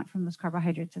that we want from those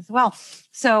carbohydrates as well.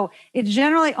 So it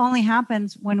generally only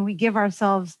happens when we give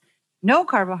ourselves no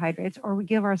carbohydrates or we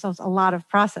give ourselves a lot of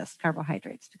processed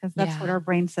carbohydrates because that's what our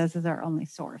brain says is our only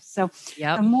source. So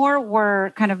the more we're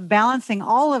kind of balancing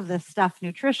all of this stuff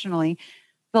nutritionally,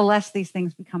 the less these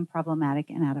things become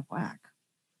problematic and out of whack.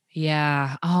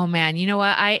 Yeah. Oh man. You know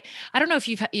what? I don't know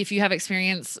if you have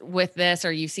experience with this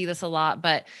or you see this a lot,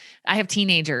 but I have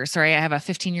teenagers. Sorry, I have a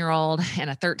 15-year-old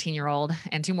and a 13-year-old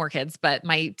and 2 more kids, but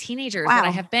my teenagers that I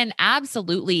have been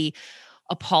absolutely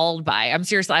appalled by. I'm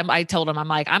seriously, I told him, I'm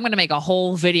like, I'm going to make a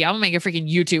whole video. I'm going to make a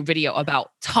freaking YouTube video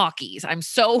about Takis. I'm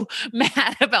so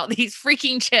mad about these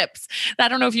freaking chips. I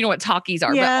don't know if you know what Takis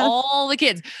are, but all the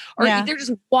kids are, they're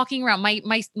just walking around. My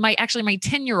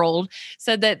 10-year-old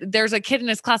said that there's a kid in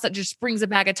his class that just brings a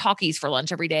bag of Takis for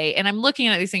lunch every day. And I'm looking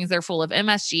at these things. They're full of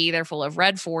MSG. They're full of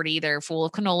red 40. They're full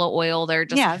of canola oil. They're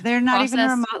just, they're not even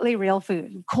remotely real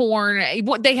food. Corn.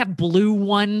 They have blue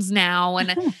ones now.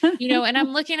 And, and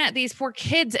I'm looking at these poor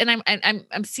kids, and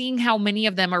I'm seeing how many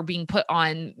of them are being put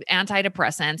on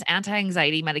antidepressants,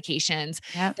 anti-anxiety medications.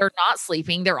 Yep. They're not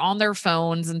sleeping. They're on their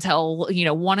phones until,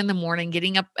 1 a.m,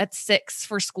 getting up at 6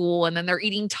 for school. And then they're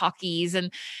eating Takis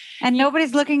and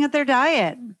nobody's looking at their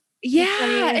diet.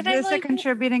 yeah. Is And I'm this a like,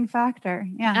 contributing factor?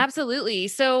 Yeah. absolutely.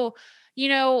 So,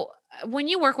 when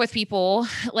you work with people,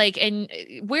 like, and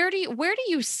where do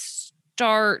you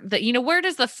start that, where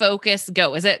does the focus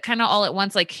go? Is it kind of all at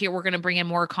once? Like, here, we're going to bring in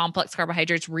more complex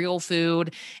carbohydrates, real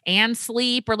food, and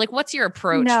sleep, or like, what's your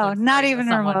approach? No, not starting with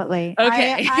even someone? remotely.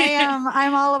 Okay.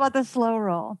 I'm all about the slow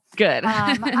roll. Good.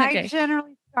 I Okay.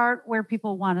 generally start where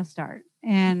people want to start.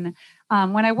 And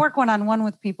when I work one-on-one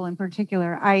with people in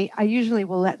particular, I usually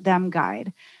will let them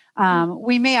guide.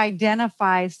 We may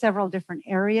identify several different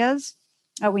areas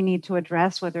that we need to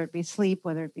address, whether it be sleep,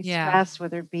 whether it be stress,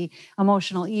 whether it be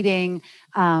emotional eating,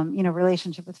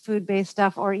 relationship with food-based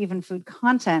stuff, or even food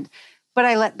content. But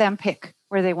I let them pick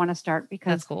where they want to start,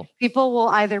 because That's cool. people will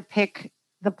either pick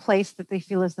the place that they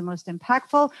feel is the most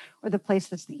impactful or the place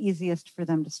that's the easiest for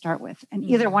them to start with. And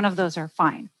either one of those are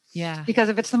fine. Yeah. Because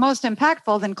if it's the most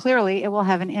impactful, then clearly it will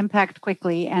have an impact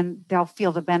quickly and they'll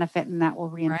feel the benefit and that will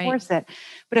reinforce it.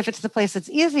 But if it's the place that's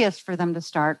easiest for them to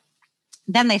start,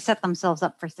 then they set themselves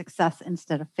up for success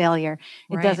instead of failure.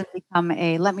 It doesn't become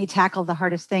let me tackle the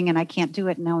hardest thing and I can't do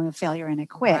it. And now I'm a failure and I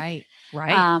quit.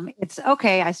 Right. It's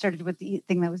okay. I started with the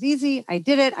thing that was easy. I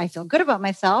did it. I feel good about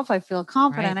myself. I feel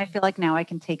confident. I feel like now I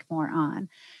can take more on.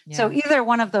 Yeah. So either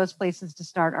one of those places to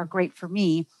start are great for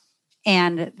me.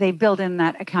 And they build in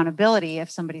that accountability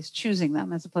if somebody's choosing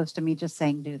them, as opposed to me just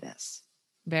saying, do this.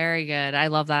 Very good. I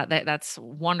love that. That's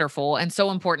wonderful and so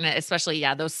important, especially,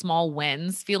 those small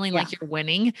wins, feeling like you're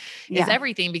winning is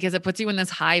everything, because it puts you in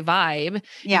this high vibe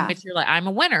in which you're like, I'm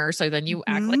a winner. So then you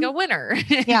act like a winner.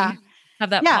 Yeah. Have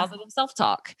that positive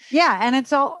self-talk. Yeah. And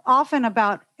it's all often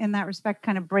about, in that respect,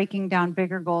 kind of breaking down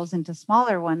bigger goals into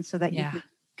smaller ones so that you can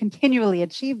continually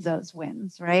achieve those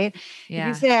wins, right? Yeah. If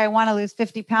you say, I want to lose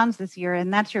 50 pounds this year,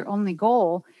 and that's your only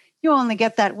goal, you only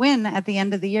get that win at the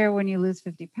end of the year when you lose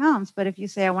 50 pounds. But if you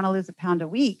say, I want to lose a pound a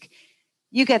week,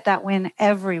 you get that win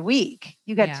every week.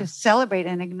 You get to celebrate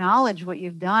and acknowledge what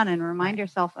you've done and remind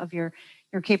yourself of your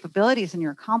capabilities and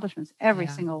your accomplishments every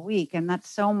single week. And that's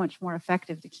so much more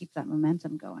effective to keep that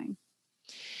momentum going.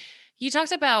 You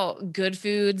talked about good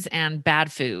foods and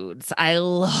bad foods. I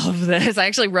love this.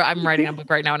 I'm writing a book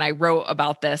right now and I wrote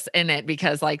about this in it,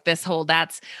 because like this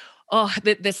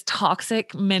this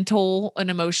toxic mental and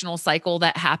emotional cycle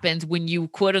that happens when you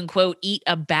quote unquote eat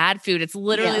a bad food. It's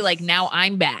literally like, now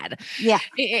I'm bad. Yeah.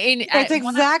 And that's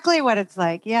exactly what it's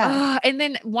like. Yeah. And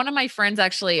then one of my friends,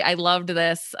 actually, I loved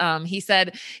this. He's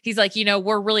like,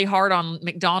 we're really hard on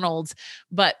McDonald's,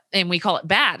 and we call it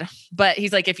bad, but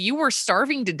he's like, if you were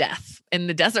starving to death in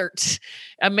the desert,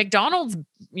 a McDonald's,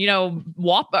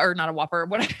 Whopper, or not a Whopper,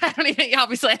 whatever. I don't even,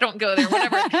 obviously I don't go there,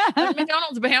 whatever. A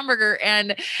McDonald's hamburger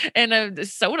and a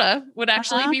soda would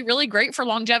actually be really great for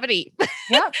longevity.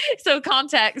 Yeah. So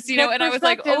context, and I was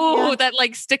like, that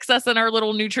like sticks us in our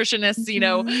little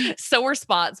nutritionist, sore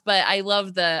spots. But I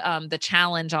love the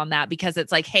challenge on that, because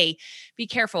it's like, hey, be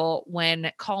careful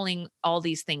when calling all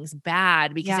these things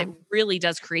bad, because it really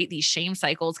does create these shame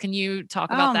cycles. Can you talk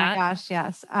about that? Oh my gosh,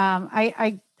 yes.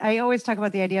 I always talk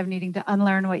about the idea of needing to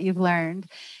unlearn what you've learned.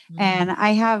 And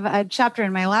I have a chapter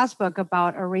in my last book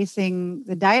about erasing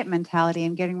the diet mentality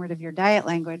and getting rid of your diet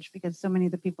language, because so many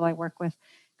of the people I work with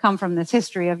come from this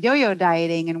history of yo-yo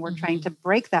dieting, and we're trying to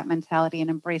break that mentality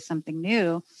and embrace something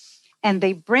new. And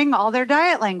they bring all their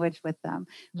diet language with them,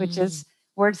 which is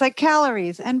words like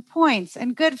calories and points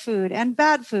and good food and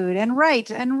bad food and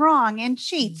right and wrong and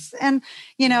cheats and,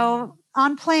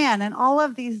 on plan, and all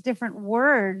of these different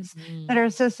words that are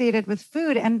associated with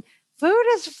food. And food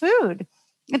is food.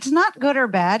 It's not good or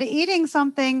bad. Eating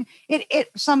something,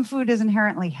 some food is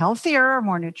inherently healthier or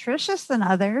more nutritious than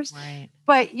others. Right.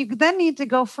 But you then need to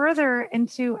go further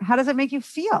into, how does it make you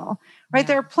feel? Right. Yeah.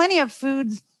 There are plenty of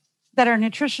foods that are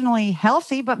nutritionally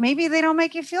healthy, but maybe they don't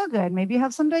make you feel good. Maybe you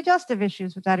have some digestive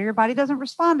issues with that, or your body doesn't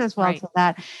respond as well to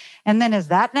that. And then is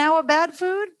that now a bad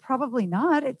food? Probably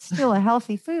not. It's still a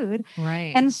healthy food.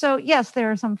 Right. And so, yes,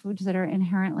 there are some foods that are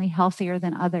inherently healthier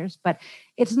than others, but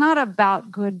it's not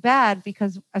about good, bad,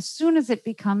 because as soon as it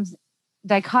becomes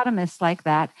dichotomous like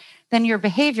that, then your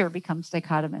behavior becomes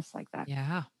dichotomous like that.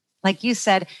 Yeah. Like you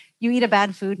said, you eat a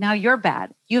bad food. Now you're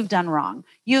bad. You've done wrong.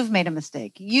 You've made a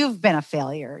mistake. You've been a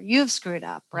failure. You've screwed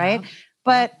up, right? Yeah.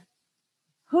 But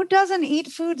who doesn't eat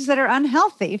foods that are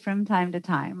unhealthy from time to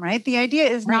time, right? The idea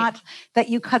is not that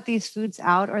you cut these foods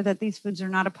out, or that these foods are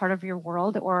not a part of your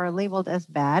world or are labeled as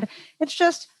bad. It's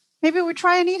just, maybe we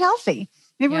try and eat healthy.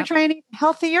 Maybe we're Yep. trying to eat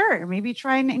healthier. Maybe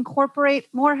try and incorporate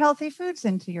more healthy foods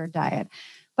into your diet.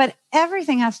 But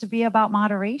everything has to be about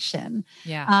moderation.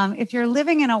 Yeah. If you're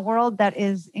living in a world that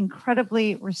is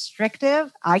incredibly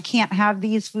restrictive, I can't have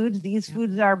these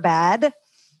foods are bad,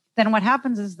 then what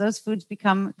happens is those foods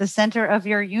become the center of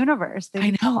your universe. They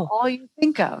I become know. all you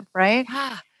think of, right?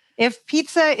 Yeah. If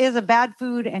pizza is a bad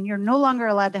food and you're no longer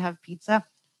allowed to have pizza,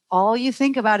 all you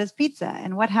think about is pizza.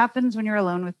 And what happens when you're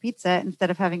alone with pizza?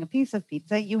 Instead of having a piece of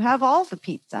pizza, you have all the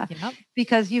pizza Yep.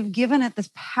 because you've given it this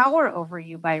power over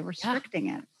you by restricting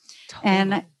it.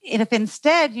 And Totally. if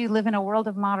instead you live in a world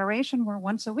of moderation where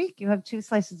once a week you have 2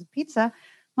 slices of pizza,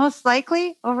 most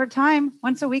likely over time,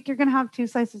 once a week, you're going to have 2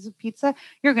 slices of pizza.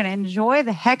 You're going to enjoy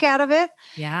the heck out of it.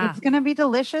 Yeah. It's going to be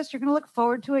delicious. You're going to look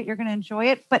forward to it. You're going to enjoy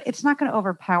it, but it's not going to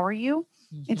overpower you.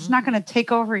 It's Mhm. not going to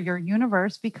take over your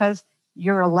universe because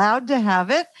you're allowed to have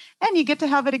it and you get to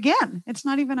have it again. It's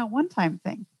not even a one-time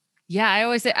thing. Yeah, I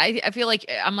always say I feel like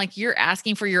I'm like you're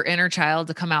asking for your inner child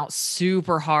to come out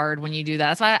super hard when you do that.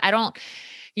 That's why I don't,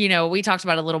 we talked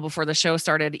about it a little before the show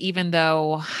started. Even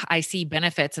though I see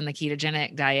benefits in the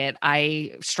ketogenic diet,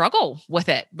 I struggle with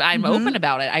it. I'm open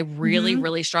about it. I really,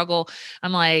 really struggle.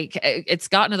 I'm like, it's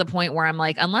gotten to the point where I'm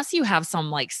like, unless you have some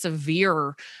like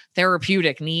severe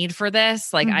therapeutic need for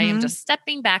this, like I am just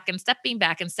stepping back and stepping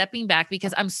back and stepping back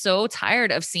because I'm so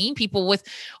tired of seeing people with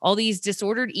all these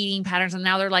disordered eating patterns. And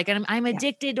now they're like, I'm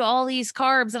addicted to all these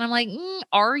carbs. And I'm like,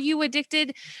 are you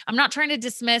addicted? I'm not trying to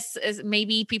dismiss as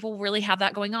maybe people really have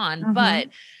that going on, but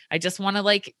I just want to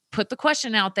like put the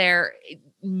question out there.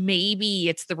 Maybe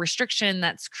it's the restriction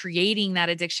that's creating that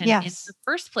addiction in the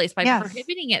first place by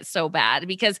prohibiting it so bad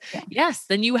because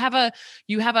then you have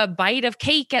a bite of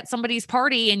cake at somebody's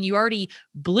party and you already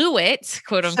blew it,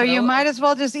 quote unquote. So you might as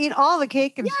well just eat all the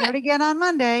cake and start again on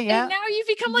Monday. Yeah. And now you've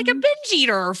become like a binge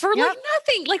eater for like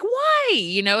nothing. Like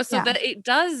why? So that it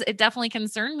definitely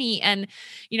concern me. And,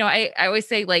 I always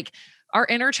say like our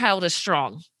inner child is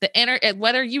strong.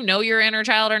 Whether your inner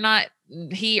child or not,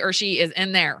 he or she is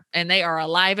in there and they are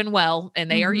alive and well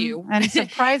and they are you. And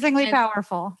surprisingly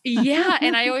powerful. Yeah.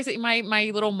 And I always say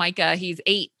my little Micah, he's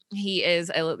 8. He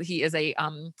is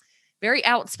a very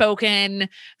outspoken,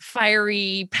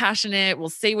 fiery, passionate, will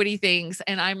say what he thinks.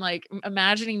 And I'm like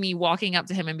imagining me walking up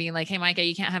to him and being like, hey, Micah,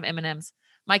 you can't have M&Ms.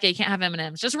 Micah, you can't have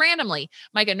M&Ms. Just randomly.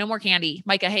 Micah, no more candy.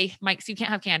 Micah, hey, Mike, so you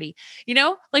can't have candy.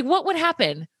 Like what would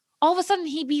happen? All of a sudden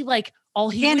he'd be like, all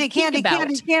he would think about.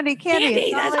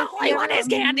 Candy. That's all I want is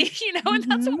candy, and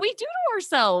that's what we do to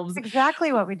ourselves.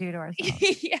 Exactly what we do to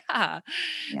ourselves. Yeah.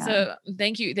 So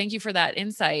thank you for that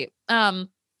insight.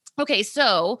 Okay.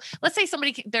 So let's say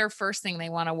somebody, their first thing they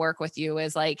want to work with you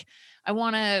is like, I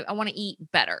want to eat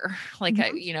better. Like,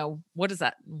 what is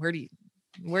that? Where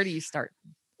do you start?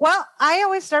 Well, I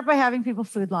always start by having people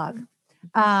food log.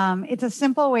 It's a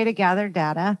simple way to gather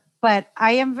data, but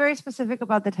I am very specific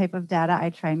about the type of data I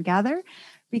try and gather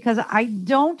because I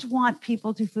don't want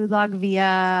people to food log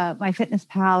via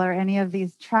MyFitnessPal or any of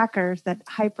these trackers that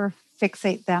hyper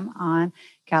fixate them on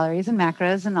calories and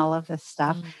macros and all of this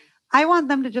stuff. I want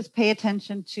them to just pay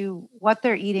attention to what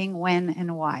they're eating, when,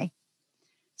 and why.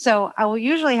 So I will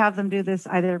usually have them do this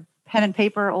either pen and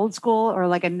paper, old school, or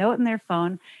like a note in their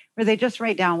phone where they just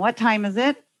write down what time is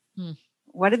it,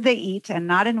 what did they eat, and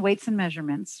not in weights and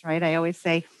measurements, right? I always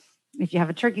say, if you have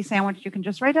a turkey sandwich, you can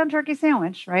just write down turkey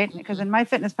sandwich, right? Because in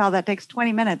MyFitnessPal, that takes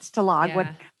 20 minutes to log. What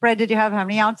bread did you have? How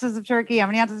many ounces of turkey? How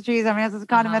many ounces of cheese? How many ounces of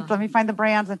condiments? Let me find the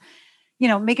brands and,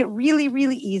 make it really,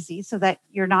 really easy so that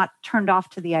you're not turned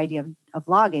off to the idea of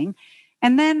logging.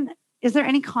 And then, is there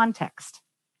any context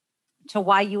to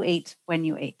why you ate when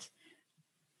you ate?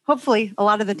 Hopefully, a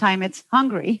lot of the time it's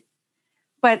hungry,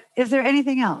 but is there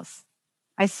anything else?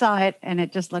 I saw it and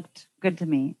it just looked good to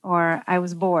me, or I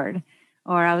was bored,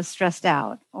 or I was stressed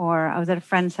out, or I was at a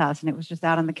friend's house and it was just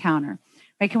out on the counter.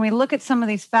 Right? Can we look at some of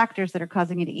these factors that are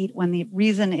causing you to eat when the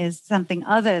reason is something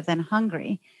other than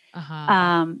hungry?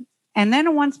 And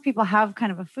then once people have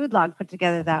kind of a food log put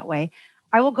together that way,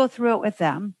 I will go through it with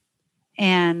them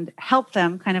and help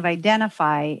them kind of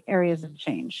identify areas of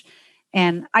change.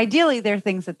 And ideally, there are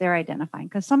things that they're identifying,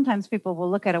 because sometimes people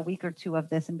will look at a week or two of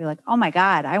this and be like, oh my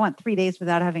God, I went 3 days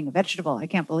without having a vegetable. I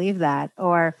can't believe that.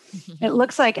 Or it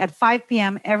looks like at 5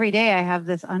 p.m. every day, I have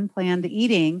this unplanned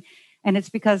eating. And it's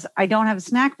because I don't have a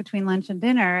snack between lunch and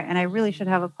dinner. And I really should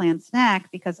have a planned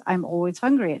snack because I'm always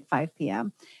hungry at 5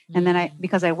 p.m. And then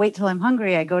because I wait till I'm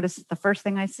hungry, I go to the first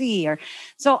thing I see.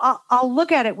 So I'll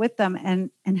look at it with them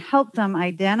and help them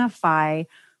identify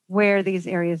where these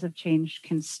areas of change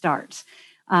can start.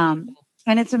 And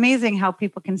it's amazing how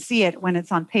people can see it when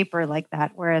it's on paper like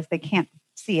that, whereas they can't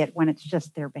see it when it's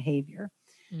just their behavior.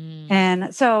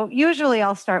 And so usually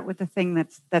I'll start with the thing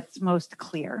that's most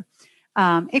clear.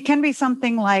 It can be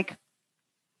something like,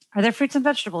 are there fruits and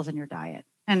vegetables in your diet?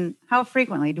 And how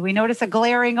frequently? Do we notice a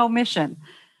glaring omission?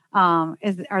 Are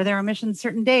there omissions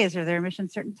certain days? Are there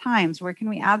omissions certain times? Where can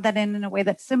we add that in a way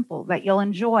that's simple, that you'll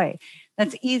enjoy,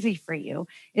 that's easy for you?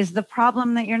 Is the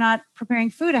problem that you're not preparing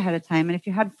food ahead of time? And if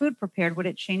you had food prepared, would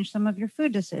it change some of your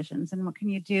food decisions? And what can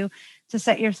you do to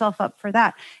set yourself up for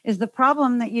that? Is the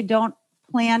problem that you don't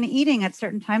plan eating at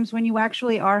certain times when you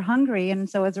actually are hungry, and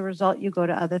so as a result you go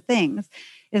to other things?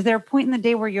 Is there a point in the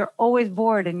day where you're always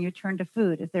bored and you turn to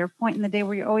food? Is there a point in the day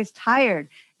where you're always tired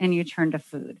and you turn to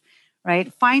food?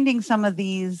 Right? Finding some of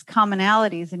these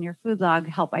commonalities in your food log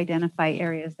help identify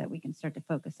areas that we can start to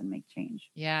focus and make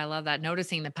change. Yeah, I love that.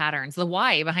 Noticing the patterns, the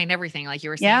why behind everything, like you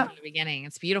were saying from the beginning.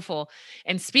 It's beautiful.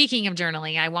 And speaking of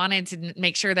journaling, I wanted to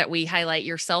make sure that we highlight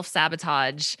your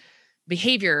self-sabotage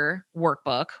behavior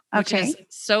workbook, which is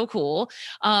so cool.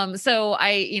 So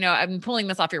I'm pulling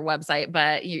this off your website,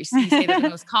 but you say that the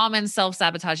most common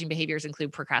self-sabotaging behaviors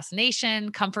include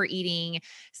procrastination, comfort eating,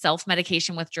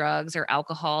 self-medication with drugs or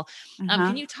alcohol.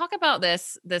 Can you talk about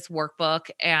this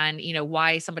workbook and,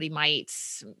 why somebody might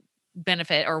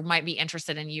benefit or might be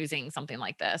interested in using something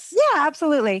like this? Yeah,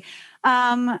 absolutely.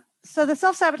 So the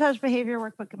self-sabotage behavior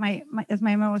workbook is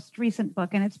my most recent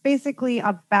book, and it's basically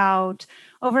about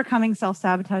overcoming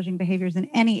self-sabotaging behaviors in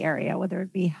any area, whether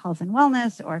it be health and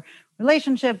wellness or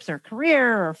relationships or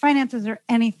career or finances or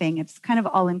anything. It's kind of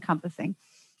all encompassing.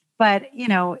 But,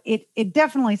 it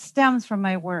definitely stems from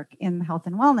my work in the health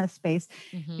and wellness space,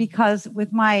 because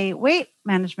with my weight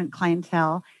management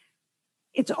clientele,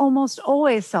 it's almost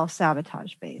always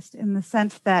self-sabotage based, in the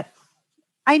sense that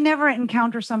I never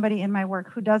encounter somebody in my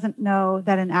work who doesn't know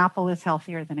that an apple is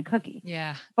healthier than a cookie.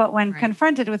 Yeah. But when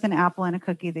confronted with an apple and a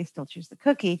cookie, they still choose the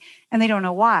cookie, and they don't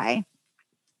know why.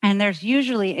 And there's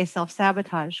usually a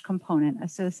self-sabotage component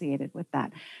associated with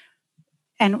that.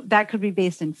 And that could be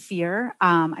based in fear.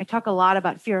 I talk a lot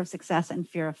about fear of success and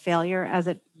fear of failure as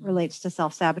it relates to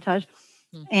self-sabotage.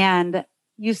 And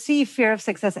you see fear of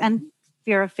success and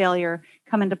fear of failure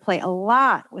come into play a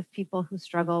lot with people who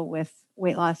struggle with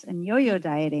weight loss and yo-yo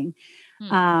dieting.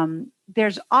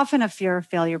 There's often a fear of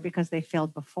failure because they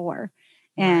failed before.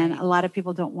 And a lot of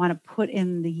people don't want to put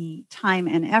in the time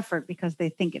and effort because they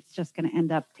think it's just going to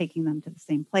end up taking them to the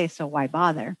same place. So why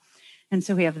bother? And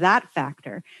so we have that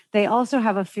factor. They also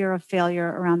have a fear of failure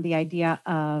around the idea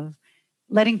of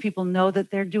letting people know that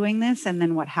they're doing this. And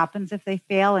then what happens if they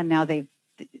fail? And now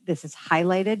this is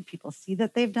highlighted. People see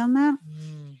that they've done that.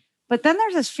 But then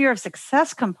there's this fear of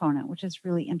success component, which is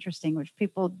really interesting, which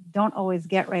people don't always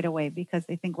get right away, because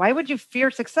they think, why would you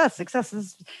fear success? Success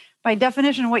is by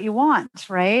definition what you want,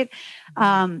 right?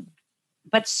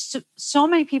 But so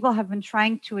many people have been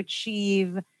trying to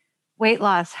achieve weight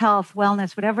loss, health,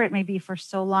 wellness, whatever it may be, for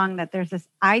so long that there's this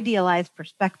idealized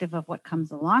perspective of what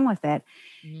comes along with it.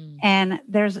 And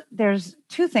there's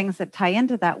two things that tie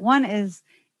into that. One is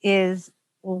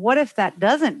well, what if that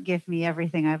doesn't give me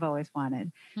everything I've always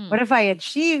wanted? What if I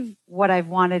achieve what I've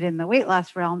wanted in the weight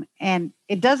loss realm and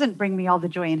it doesn't bring me all the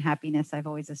joy and happiness I've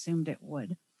always assumed it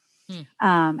would?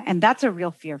 And that's a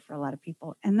real fear for a lot of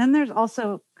people. And then there's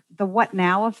also the what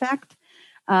now effect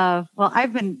of, well,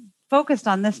 I've been focused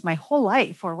on this my whole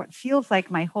life, or what feels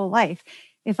like my whole life.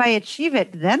 If I achieve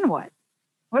it, then what?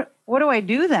 What do I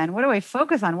do then? What do I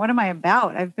focus on? What am I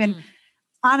about? I've been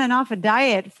on and off a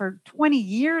diet for 20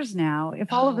 years now.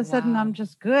 If all of a sudden I'm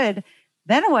just good,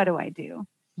 then what do I do?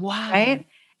 Wow. Right?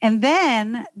 And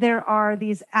then there are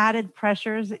these added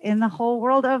pressures in the whole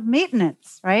world of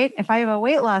maintenance, right? If I have a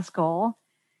weight loss goal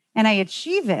and I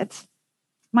achieve it,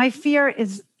 my fear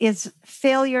is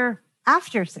failure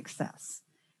after success,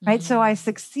 right? So I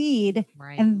succeed,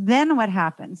 and then what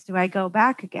happens? Do I go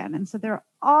back again? And so there are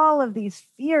all of these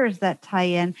fears that tie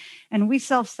in, and we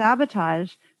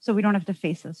self-sabotage so we don't have to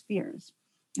face those fears.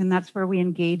 And that's where we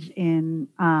engage in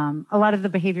a lot of the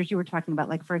behaviors you were talking about.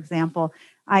 Like, for example,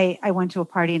 I went to a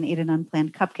party and ate an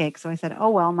unplanned cupcake. So I said, oh,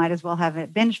 well, might as well have a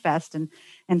binge fest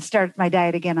and start my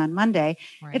diet again on Monday.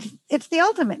 It's the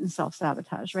ultimate in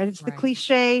self-sabotage, right? It's the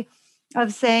cliche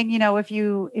of saying, if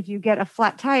you get a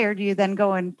flat tire, do you then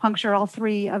go and puncture all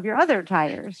three of your other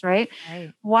tires, right?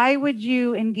 Why would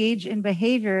you engage in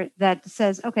behavior that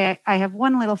says, okay, I have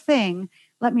one little thing,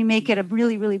 let me make it a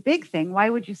really, really big thing? Why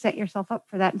would you set yourself up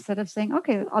for that instead of saying,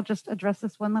 okay, I'll just address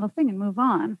this one little thing and move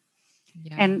on?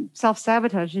 And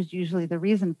self-sabotage is usually the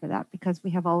reason for that, because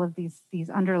we have all of these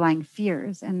underlying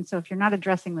fears. And so if you're not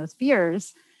addressing those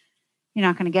fears, you're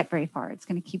not going to get very far. It's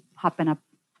going to keep popping up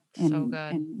and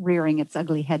rearing its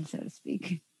ugly head, so to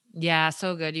speak. Yeah,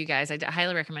 so good, you guys.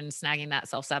 Highly recommend snagging that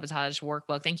self-sabotage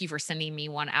workbook. Thank you for sending me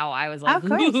one out. I was like, Of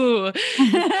course. ooh.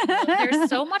 There's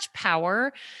so much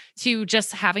power to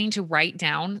just having to write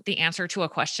down the answer to a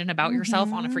question about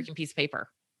yourself on a Mhm. freaking piece of paper.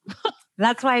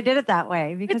 That's why I did it that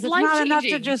way, It's because it's not enough to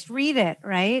life-changing. just read it,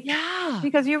 right? Yeah.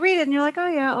 Because you read it and you're like,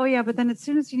 oh yeah. But then as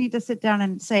soon as you need to sit down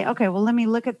and say, okay, well, let me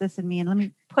look at this in me and let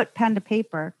me put pen to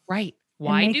paper Right. and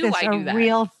Why make do this I a do that?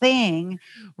 real thing,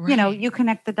 Right. you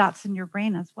connect the dots in your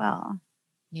brain as well.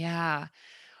 Yeah.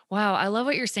 Wow, I love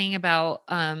what you're saying about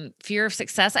fear of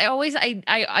success. I always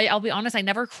I'll be honest, I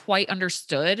never quite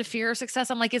understood fear of success.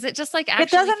 I'm like, is it just like It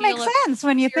actually doesn't make feel sense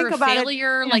when you fear think of about it.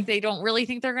 failure, like they don't really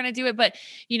think they're going to do it? But,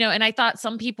 and I thought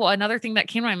some people, another thing that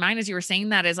came to my mind as you were saying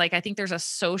that is like, I think there's a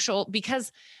social,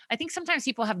 because I think sometimes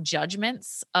people have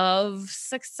judgments of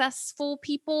successful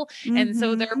people. And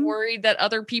so they're Hmm. worried that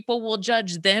other people will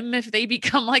judge them if they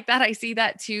become like that. I see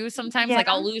that too. Sometimes Yeah. like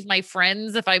I'll lose my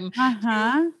friends if I'm too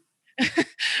Uh-huh.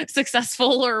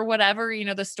 successful or whatever,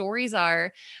 the stories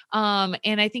are.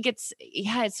 And I think it's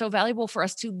so valuable for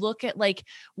us to look at like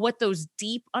what those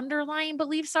deep underlying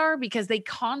beliefs are, because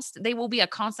they will be a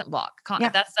constant block. Yeah.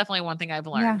 That's definitely one thing I've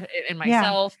Yeah. learned in Yeah.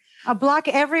 myself. A block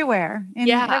everywhere in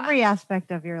Yeah. every aspect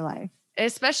of your life.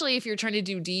 Especially if you're trying to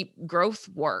do deep growth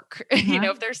work.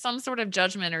 Uh-huh. If there's some sort of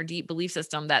judgment or deep belief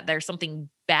system that there's something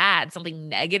bad, something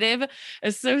negative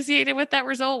associated with that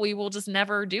result, we will just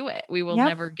never do it. We will Yep.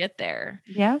 never get there.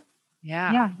 Yep.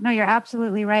 Yeah. Yeah, no, you're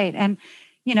absolutely right. And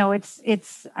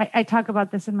I talk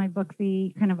about this in my book,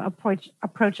 the kind of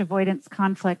approach avoidance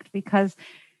conflict, because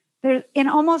there in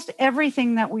almost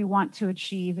everything that we want to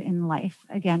achieve in life.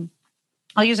 Again,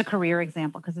 I'll use a career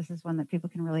example because this is one that people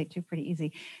can relate to pretty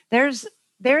easy. There's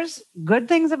good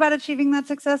things about achieving that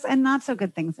success and not so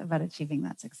good things about achieving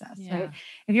that success, right?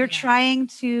 If you're trying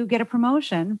to get a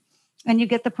promotion and you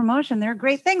get the promotion, there are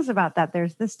great things about that.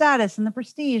 There's the status and the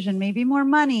prestige and maybe more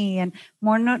money and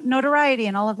more notoriety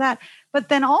and all of that. But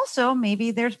then also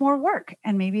maybe there's more work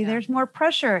and maybe there's more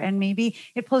pressure and maybe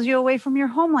it pulls you away from your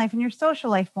home life and your social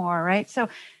life more, right? So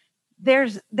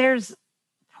there's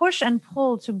push and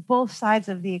pull to both sides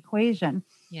of the equation.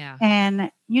 Yeah.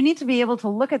 And you need to be able to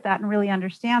look at that and really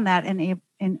understand that in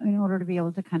order to be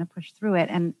able to kind of push through it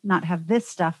and not have this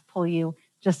stuff pull you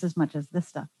just as much as this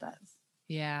stuff does.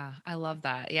 Yeah, I love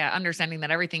that. Yeah, understanding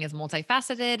that everything is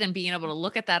multifaceted and being able to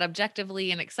look at that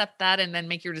objectively and accept that and then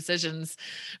make your decisions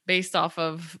based off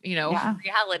of, Yeah.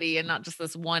 reality and not just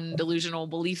this one delusional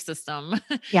belief system.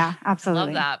 Yeah, I love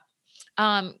absolutely. that.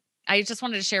 I just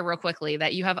wanted to share real quickly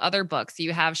that you have other books.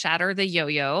 You have Shatter the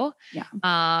Yo-Yo, Yeah.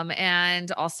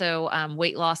 and also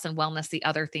Weight Loss and Wellness, the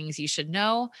Other Things You Should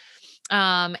Know.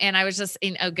 And I was just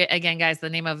again, guys,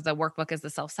 the name of the workbook is the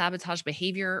Self-Sabotage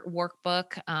Behavior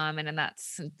Workbook. And then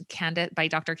that's by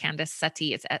Dr. Candace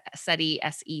Seti. It's Seti,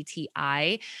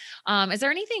 Seti. Is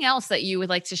there anything else that you would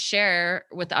like to share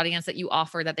with the audience that you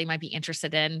offer that they might be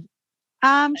interested in?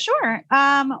 Sure.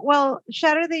 Well,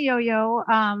 Shatter the Yo-Yo,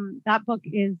 that book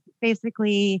is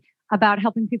basically about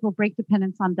helping people break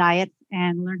dependence on diets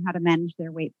and learn how to manage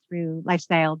their weight through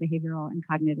lifestyle, behavioral, and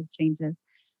cognitive changes.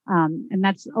 And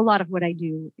that's a lot of what I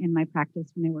do in my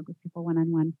practice when I work with people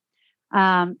one-on-one.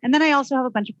 And then I also have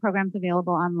a bunch of programs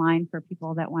available online for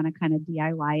people that want to kind of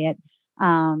DIY it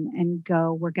and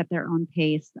go work at their own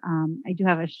pace. I do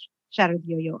have a Shatter the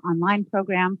Yo-Yo online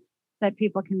program that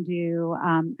people can do.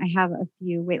 I have a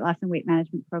few weight loss and weight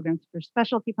management programs for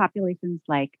specialty populations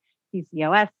like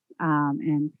PCOS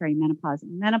and perimenopause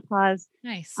and menopause.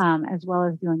 Nice. As well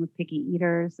as dealing with picky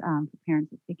eaters for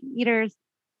parents with picky eaters.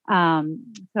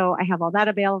 So I have all that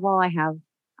available. I have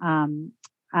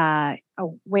a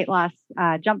weight loss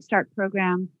jumpstart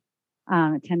program, a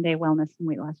 10-day wellness and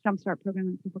weight loss jumpstart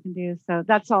program that people can do. So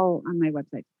that's all on my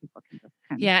website. So people can just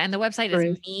kind of. Yeah. And the website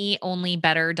is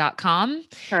meonlybetter.com.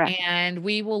 Correct. And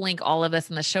we will link all of this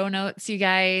in the show notes, you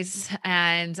guys.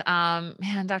 And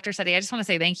man, Dr. Seti, I just want to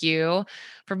say thank you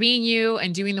for being you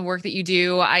and doing the work that you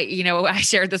do. I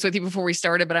shared this with you before we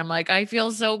started, but I'm like, I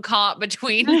feel so caught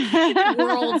between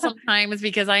worlds sometimes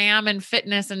because I am in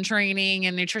fitness and training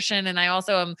and nutrition. And I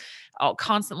also am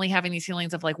constantly having these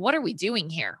feelings of like, what are we doing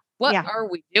here? What are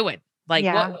we doing? Like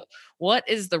what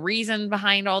is the reason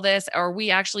behind all this? Are we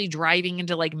actually driving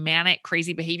into like manic,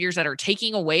 crazy behaviors that are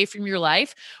taking away from your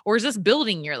life? Or is this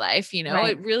building your life?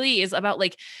 It really is about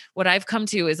like what I've come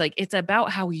to is like, it's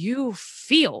about how you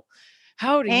feel.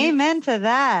 How do Amen you to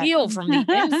that. feel from the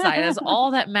inside is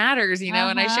all that matters,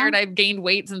 And I shared I've gained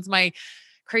weight since my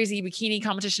crazy bikini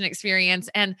competition experience.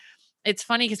 And it's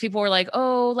funny because people were like,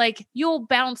 oh, like you'll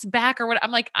bounce back or what.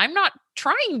 I'm like, I'm not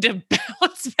trying to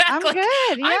bounce back. I'm Like,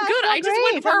 good. Yeah, I'm good. I just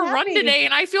went for a run happy. today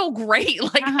and I feel great.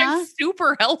 Like I'm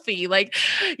super healthy. Like,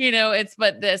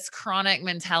 but this chronic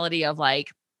mentality of like,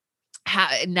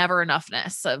 never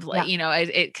enoughness of like,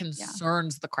 it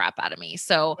concerns the crap out of me.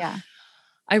 So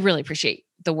I really appreciate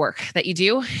the work that you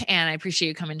do. And I appreciate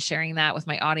you coming and sharing that with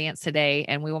my audience today.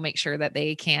 And we will make sure that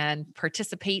they can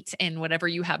participate in whatever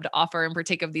you have to offer and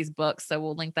partake of these books. So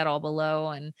we'll link that all below.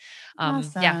 And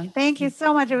awesome. Thank you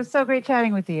so much. It was so great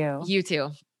chatting with you. You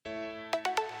too.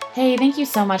 Hey, thank you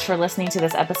so much for listening to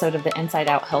this episode of the Inside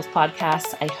Out Health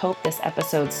Podcast. I hope this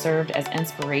episode served as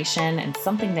inspiration and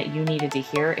something that you needed to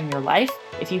hear in your life.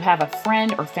 If you have a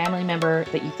friend or family member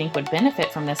that you think would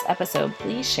benefit from this episode,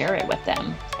 please share it with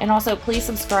them. And also, please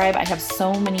subscribe. I have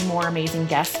so many more amazing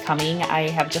guests coming. I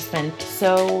have just been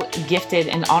so gifted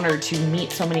and honored to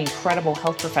meet so many incredible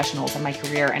health professionals in my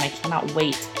career, and I cannot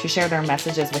wait to share their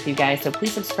messages with you guys. So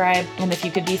please subscribe. And if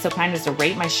you could be so kind as to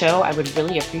rate my show, I would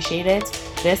really appreciate it.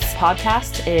 This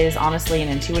podcast is honestly an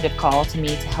intuitive call to me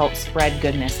to help spread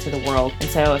goodness to the world. And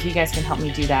so if you guys can help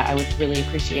me do that, I would really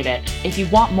appreciate it. If you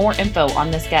want more info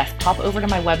on this guest, pop over to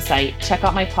my website, check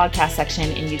out my podcast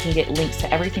section, and you can get links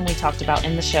to everything we talked about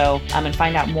in the show and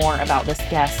find out more about this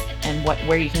guest and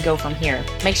where you can go from here.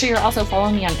 Make sure you're also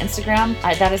following me on Instagram.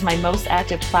 That is my most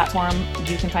active platform.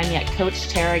 You can find me at Coach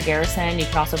Tara Garrison. You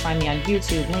can also find me on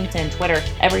YouTube, LinkedIn, Twitter.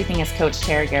 Everything is Coach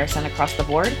Tara Garrison across the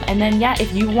board. And then,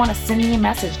 if you want to send me a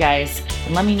message, guys,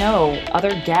 and let me know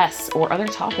other guests or other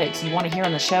topics you want to hear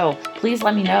on the show, please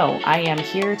let me know. I am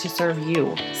here to serve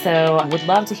you. So I would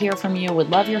love to hear from you, would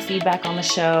love your feedback on the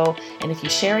show. And if you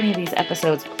share any of these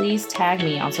episodes, please tag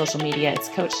me on social media. It's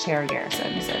Coach Tara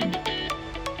Garrison.